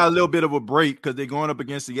 Saints got a little bit of a break because they're going up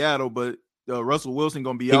against Seattle, but Russell Wilson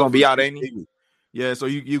gonna be out. He gonna be out, ain't he? Yeah, so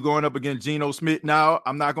you going up against Geno Smith. Now,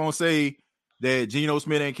 I'm not gonna say that Geno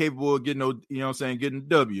Smith ain't capable of getting getting the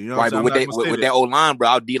W. You know right, what but with that old line, bro,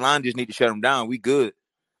 our D line just need to shut him down. We good.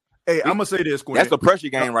 Hey, I'm gonna say this, Quinn. That's a pressure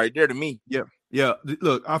game right there to me. Yeah.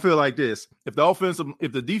 Look, I feel like this: if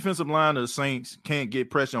the defensive line of the Saints can't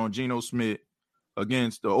get pressure on Geno Smith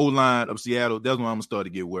against the O line of Seattle, that's when I'm gonna start to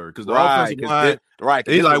get worried because the offensive line,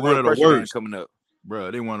 they like one of the worst coming up,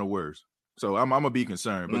 bro. They one of the worst. So I'm gonna be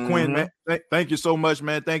concerned. But Quinn, man, thank you so much,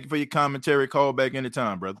 man. Thank you for your commentary. Call back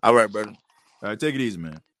anytime, brother. All right, brother. All right, take it easy,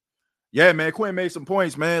 man. Yeah, man. Quinn made some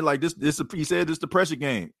points, man. Like this he said this the pressure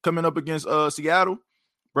game coming up against Seattle,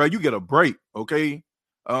 bro. You get a break, okay?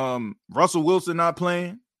 Russell Wilson not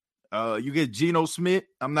playing. You get Geno Smith.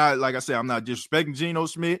 I'm not disrespecting Geno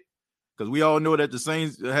Smith because we all know that the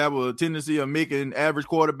Saints have a tendency of making average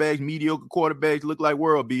quarterbacks, mediocre quarterbacks look like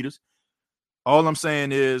world beaters. All I'm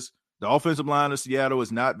saying is the offensive line of Seattle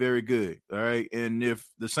is not very good, all right? And if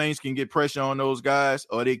the Saints can get pressure on those guys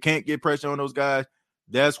or they can't get pressure on those guys,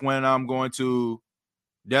 that's when I'm going to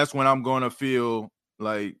feel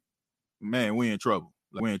like, man, we in trouble.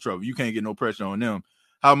 Like, we're in trouble. You can't get no pressure on them.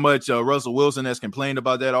 How much Russell Wilson has complained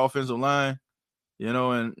about that offensive line, you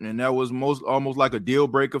know, and that was almost like a deal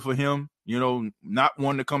breaker for him, you know, not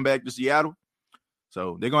wanting to come back to Seattle.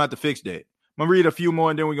 So they're going to have to fix that. I'm going to read a few more,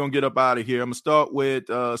 and then we're going to get up out of here. I'm going to start with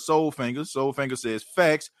Soulfinger. Soulfinger says,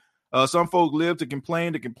 facts. Some folks live to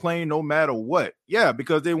complain no matter what. Yeah,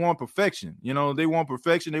 because they want perfection. You know, they want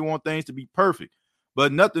perfection. They want things to be perfect.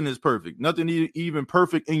 But nothing is perfect. Nothing even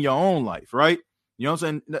perfect in your own life, right? You know what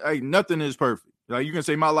I'm saying? Hey, nothing is perfect. Like, you can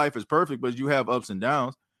say my life is perfect, but you have ups and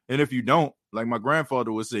downs. And if you don't, like my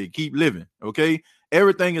grandfather would say, keep living, okay?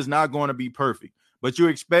 Everything is not going to be perfect. But you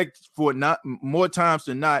expect for not more times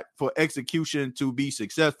than not for execution to be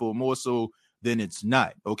successful, more so than it's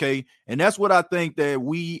not. Okay. And that's what I think that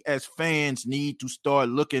we as fans need to start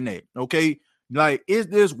looking at. Okay. Like, is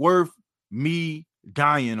this worth me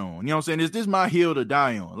dying on? You know what I'm saying? Is this my hill to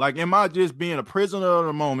die on? Like, am I just being a prisoner of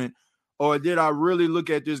the moment? Or did I really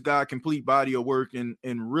look at this guy complete body of work and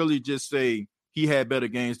really just say he had better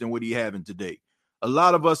games than what he having today? A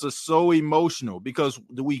lot of us are so emotional because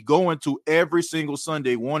we go into every single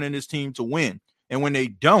Sunday wanting this team to win. And when they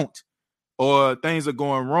don't, or things are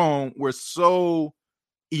going wrong, we're so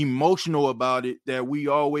emotional about it that we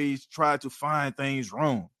always try to find things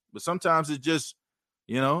wrong. But sometimes it's just,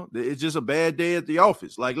 you know, it's just a bad day at the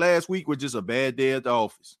office. Like last week was just a bad day at the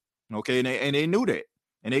office. Okay. And they knew that.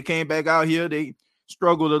 And they came back out here. They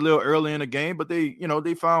struggled a little early in the game, but they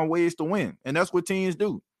found ways to win. And that's what teams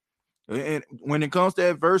do. And when it comes to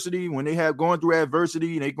adversity, when they have going through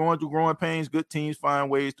adversity and they going through growing pains, good teams find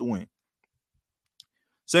ways to win.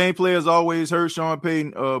 Same players always heard Sean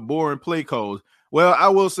Payton boring play calls. Well, I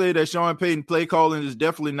will say that Sean Payton play calling is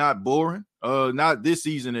definitely not boring. Not this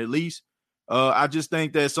season, at least. I just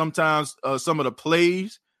think that sometimes some of the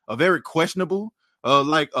plays are very questionable.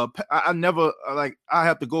 I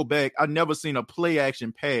have to go back. I've never seen a play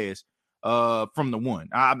action pass from the one.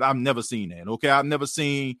 I've never seen that. Okay, I've never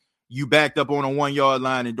seen you backed up on a 1 yard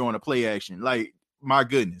line and doing a play action. Like, my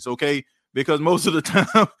goodness, okay? Because most of the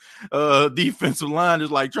time, defensive line is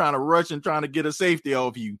like trying to rush and trying to get a safety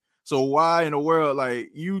off you. So why in the world,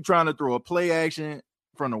 like, you trying to throw a play action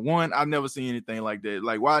from the one? I've never seen anything like that.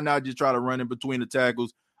 Like, why not just try to run in between the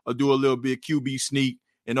tackles or do a little bit QB sneak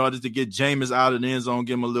in order to get Jameis out of the end zone,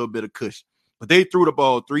 give him a little bit of cushion? But they threw the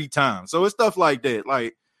ball 3 times. So it's stuff like that.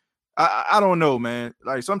 Like, I don't know, man.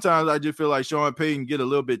 Like, sometimes I just feel like Sean Payton get a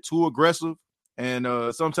little bit too aggressive. And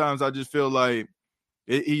sometimes I just feel like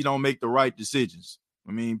he don't make the right decisions.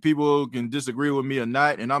 I mean, people can disagree with me or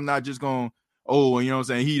not, and I'm not just going, you know what I'm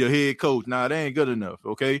saying, he the head coach. Nah, that ain't good enough,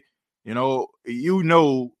 okay? You know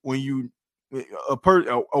when you a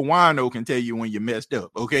wino can tell you when you messed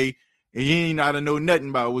up, okay? and you ain't not to know nothing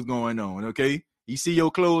about what's going on, okay? You see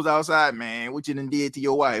your clothes outside, man. What you done did to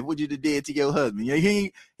your wife? What you done did to your husband? Yeah,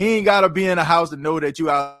 he ain't gotta be in the house to know that you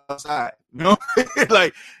outside. You know,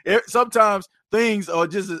 like sometimes things are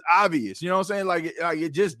just as obvious. You know what I'm saying? Like it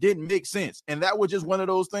just didn't make sense, and that was just one of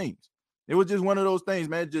those things. It was just one of those things,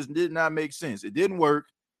 man. It just did not make sense. It didn't work.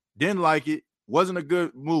 Didn't like it. Wasn't a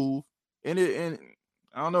good move, and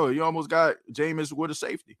I don't know. You almost got Jameis with a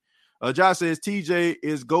safety. Josh says TJ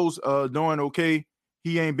is Ghost doing okay.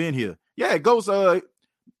 He ain't been here. Yeah, Ghost.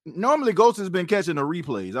 Normally Ghost has been catching the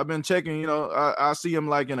replays. I've been checking. You know, I see him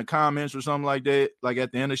like in the comments or something like that. Like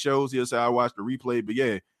at the end of shows, he'll say I watched the replay. But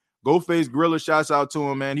yeah, Ghostface Gorilla, shouts out to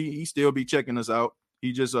him, man. He still be checking us out.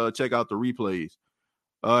 He just check out the replays.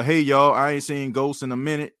 Hey y'all, I ain't seen Ghost in a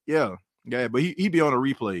minute. Yeah, but he be on the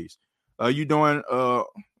replays. You doing? Let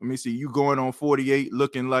me see. You going on 48,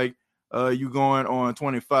 looking like you going on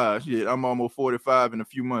 25. Shit, I'm almost 45 in a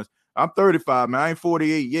few months. I'm 35, man. I ain't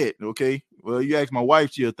 48 yet. Okay. Well, you ask my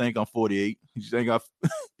wife, she'll think I'm 48.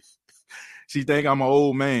 She think I'm an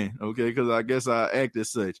old man. Okay, because I guess I act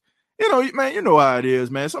as such. You know, man. You know how it is,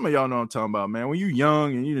 man. Some of y'all know what I'm talking about, man. When you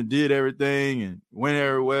young and you done did everything and went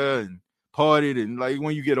everywhere and partied, and like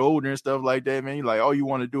when you get older and stuff like that, man, you like all you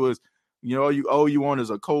want to do is, you know, all you want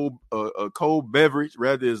is a cold beverage,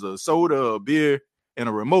 rather is a soda, a beer, and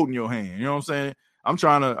a remote in your hand. You know what I'm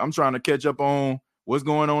saying? I'm trying to catch up on what's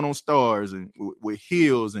going on Stars and with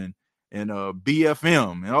Hills and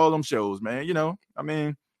BFM and all them shows, man. You know, I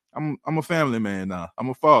mean, I'm a family man now. I'm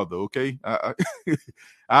a father. Okay, I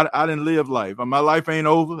didn't live life. My life ain't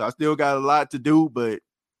over. I still got a lot to do, but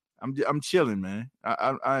I'm chilling, man.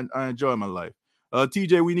 I enjoy my life.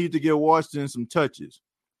 TJ, we need to get Washington some touches.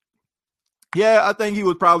 Yeah, I think he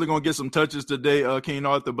was probably gonna get some touches today, King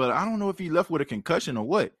Arthur, but I don't know if he left with a concussion or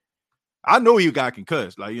what. I know he got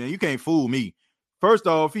concussed. Like, you can't fool me. First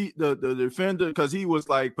off, the defender, because he was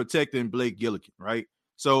like protecting Blake Gillikin, right?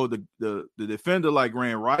 So the defender like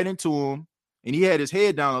ran right into him, and he had his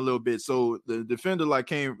head down a little bit. So the defender like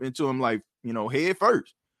came into him like, you know, head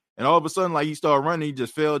first, and all of a sudden like he started running, he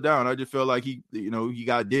just fell down. I just felt like he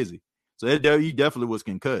got dizzy. So he definitely was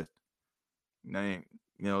concussed. Man,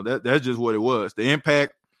 you know, that's just what it was. The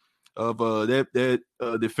impact of that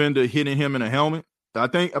defender hitting him in the helmet. I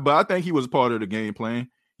think he was part of the game plan.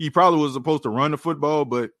 He probably was supposed to run the football,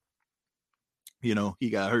 but you know, he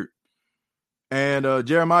got hurt. And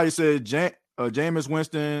Jeremiah said Jameis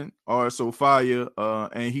Winston are so fire,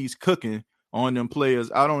 and he's cooking on them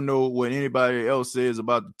players. I don't know what anybody else says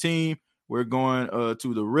about the team. We're going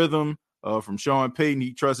to the rhythm from Sean Payton.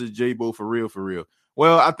 He trusts J-Bo for real.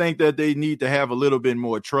 Well, I think that they need to have a little bit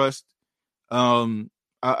more trust.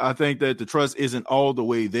 I think that the trust isn't all the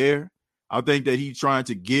way there. I think that he's trying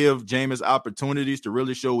to give Jameis opportunities to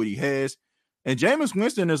really show what he has. And Jameis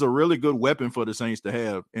Winston is a really good weapon for the Saints to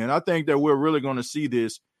have. And I think that we're really going to see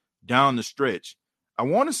this down the stretch. I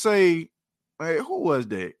want to say, who was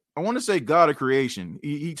that? I want to say God of Creation.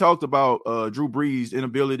 He talked about Drew Brees'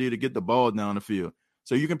 inability to get the ball down the field.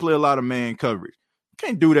 So you can play a lot of man coverage. You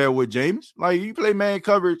can't do that with Jameis. Like, you play man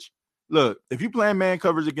coverage. Look, if you play man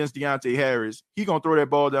coverage against Deontay Harris, he's going to throw that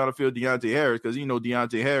ball down the field to Deontay Harris because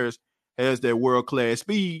Deontay Harris has that world-class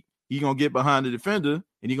speed. He's going to get behind the defender,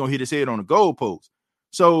 and he's going to hit his head on the goalpost.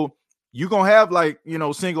 So you're going to have, like,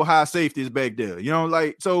 single high safeties back there.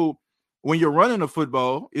 So when you're running the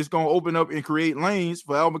football, it's going to open up and create lanes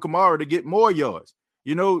for Alvin Kamara to get more yards.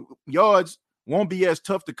 Yards won't be as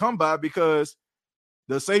tough to come by because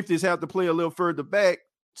the safeties have to play a little further back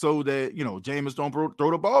so that, Jameis don't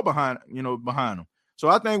throw the ball behind them. So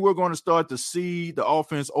I think we're going to start to see the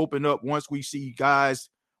offense open up once we see guys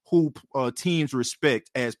who teams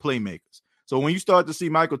respect as playmakers. So when you start to see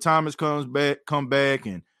Michael Thomas come back,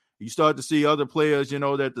 and you start to see other players,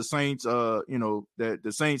 that the Saints, that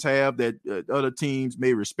the Saints have that other teams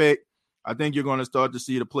may respect, I think you're going to start to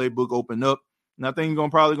see the playbook open up, and I think you're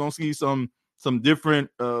probably going to see some different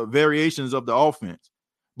variations of the offense.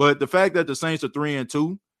 But the fact that the Saints are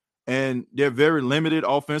 3-2 and they're very limited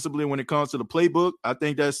offensively when it comes to the playbook, I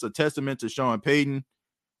think that's a testament to Sean Payton,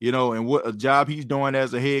 and what a job he's doing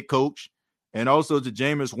as a head coach, and also to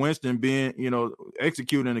Jameis Winston being,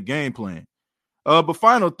 executing a game plan. But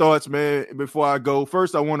final thoughts, man, before I go.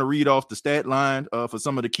 First, I want to read off the stat line for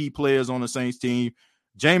some of the key players on the Saints team.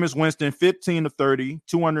 Jameis Winston, 15 of 30,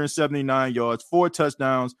 279 yards, 4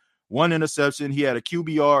 touchdowns, 1 interception. He had a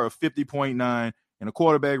QBR of 50.9 and a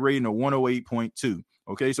quarterback rating of 108.2.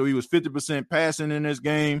 Okay, so he was 50% passing in this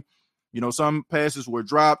game. Some passes were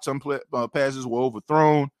dropped, some passes were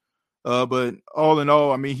overthrown. But all in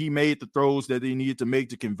all, I mean, he made the throws that he needed to make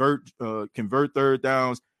to convert third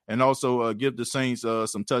downs and also give the Saints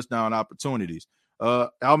some touchdown opportunities.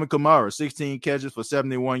 Alvin Kamara, 16 catches for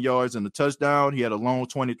 71 yards and a touchdown. He had a long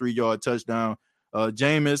 23-yard touchdown.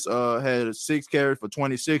 Jameis had 6 carries for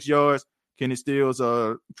 26 yards. Kenny Stills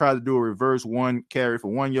tried to do a reverse 1 carry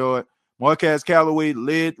for 1 yard. Marquez Callaway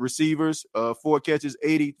led receivers, 4 catches,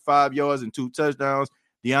 85 yards, and 2 touchdowns.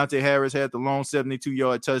 Deontay Harris had the long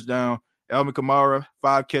 72-yard touchdown. Alvin Kamara,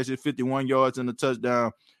 5 catches, 51 yards, and a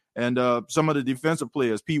touchdown. And some of the defensive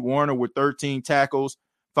players, Pete Warner with 13 tackles,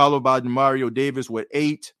 followed by Demario Davis with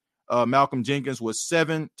 8. Malcolm Jenkins with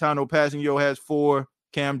 7. Tano Passanio has 4.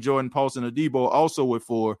 Cam Jordan, Paulson Adebo also with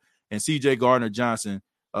 4. And C.J. Gardner-Johnson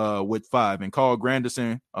with 5. And Carl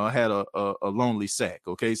Granderson had a lonely sack.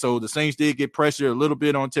 Okay, so the Saints did get pressure a little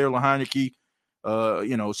bit on Taylor Heineke.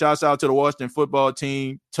 Shouts out to the Washington football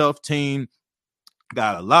team. Tough team.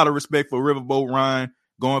 Got a lot of respect for Riverboat Ryan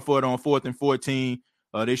going for it on 4th and 14.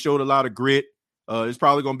 They showed a lot of grit. It's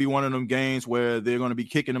probably going to be one of them games where they're going to be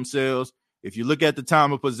kicking themselves. If you look at the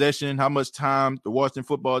time of possession, how much time the Washington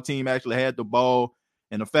football team actually had the ball,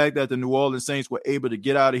 and the fact that the New Orleans Saints were able to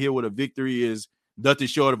get out of here with a victory is nothing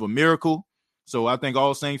short of a miracle. So I think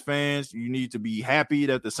all Saints fans, you need to be happy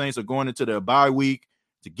that the Saints are going into their bye week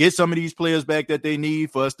to get some of these players back that they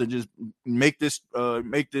need for us to just make this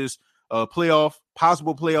possible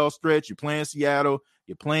playoff stretch. You're playing Seattle,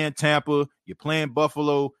 you're playing Tampa, you're playing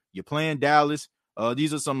Buffalo, you're playing Dallas.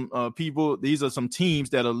 These are some these are some teams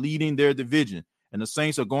that are leading their division, and the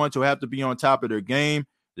Saints are going to have to be on top of their game.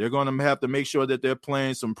 They're going to have to make sure that they're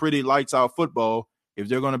playing some pretty lights out football if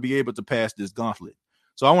they're going to be able to pass this gauntlet.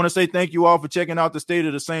 So I want to say thank you all for checking out the State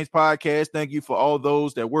of the Saints podcast. Thank you for all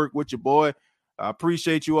those that work with your boy. I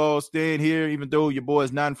appreciate you all staying here, even though your boy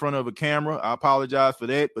is not in front of a camera. I apologize for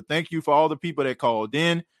that, but thank you for all the people that called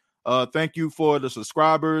in. Thank you for the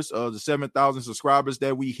subscribers, the 7,000 subscribers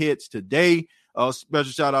that we hit today.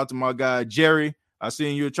 Special shout out to my guy, Jerry. I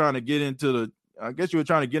seen you were trying to get into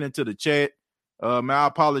the chat. Man, I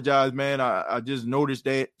apologize, man. I just noticed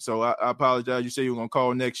that. So I apologize. You said you were going to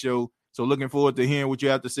call next show. So looking forward to hearing what you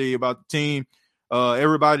have to say about the team.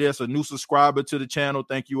 Everybody that's a new subscriber to the channel,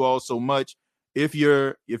 thank you all so much. If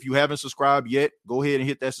you haven't subscribed yet, go ahead and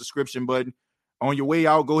hit that subscription button. On your way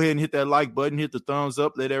out, go ahead and hit that like button, hit the thumbs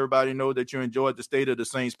up. Let everybody know that you enjoyed the State of the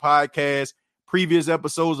Saints podcast. Previous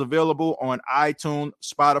episodes available on iTunes,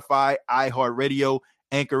 Spotify, iHeartRadio,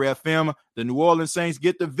 Anchor FM. The New Orleans Saints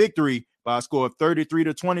get the victory by a score of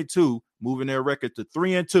 33-22, moving their record to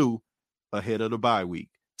 3-2 ahead of the bye week.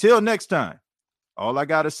 Till next time, all I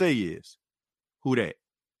got to say is, who dat?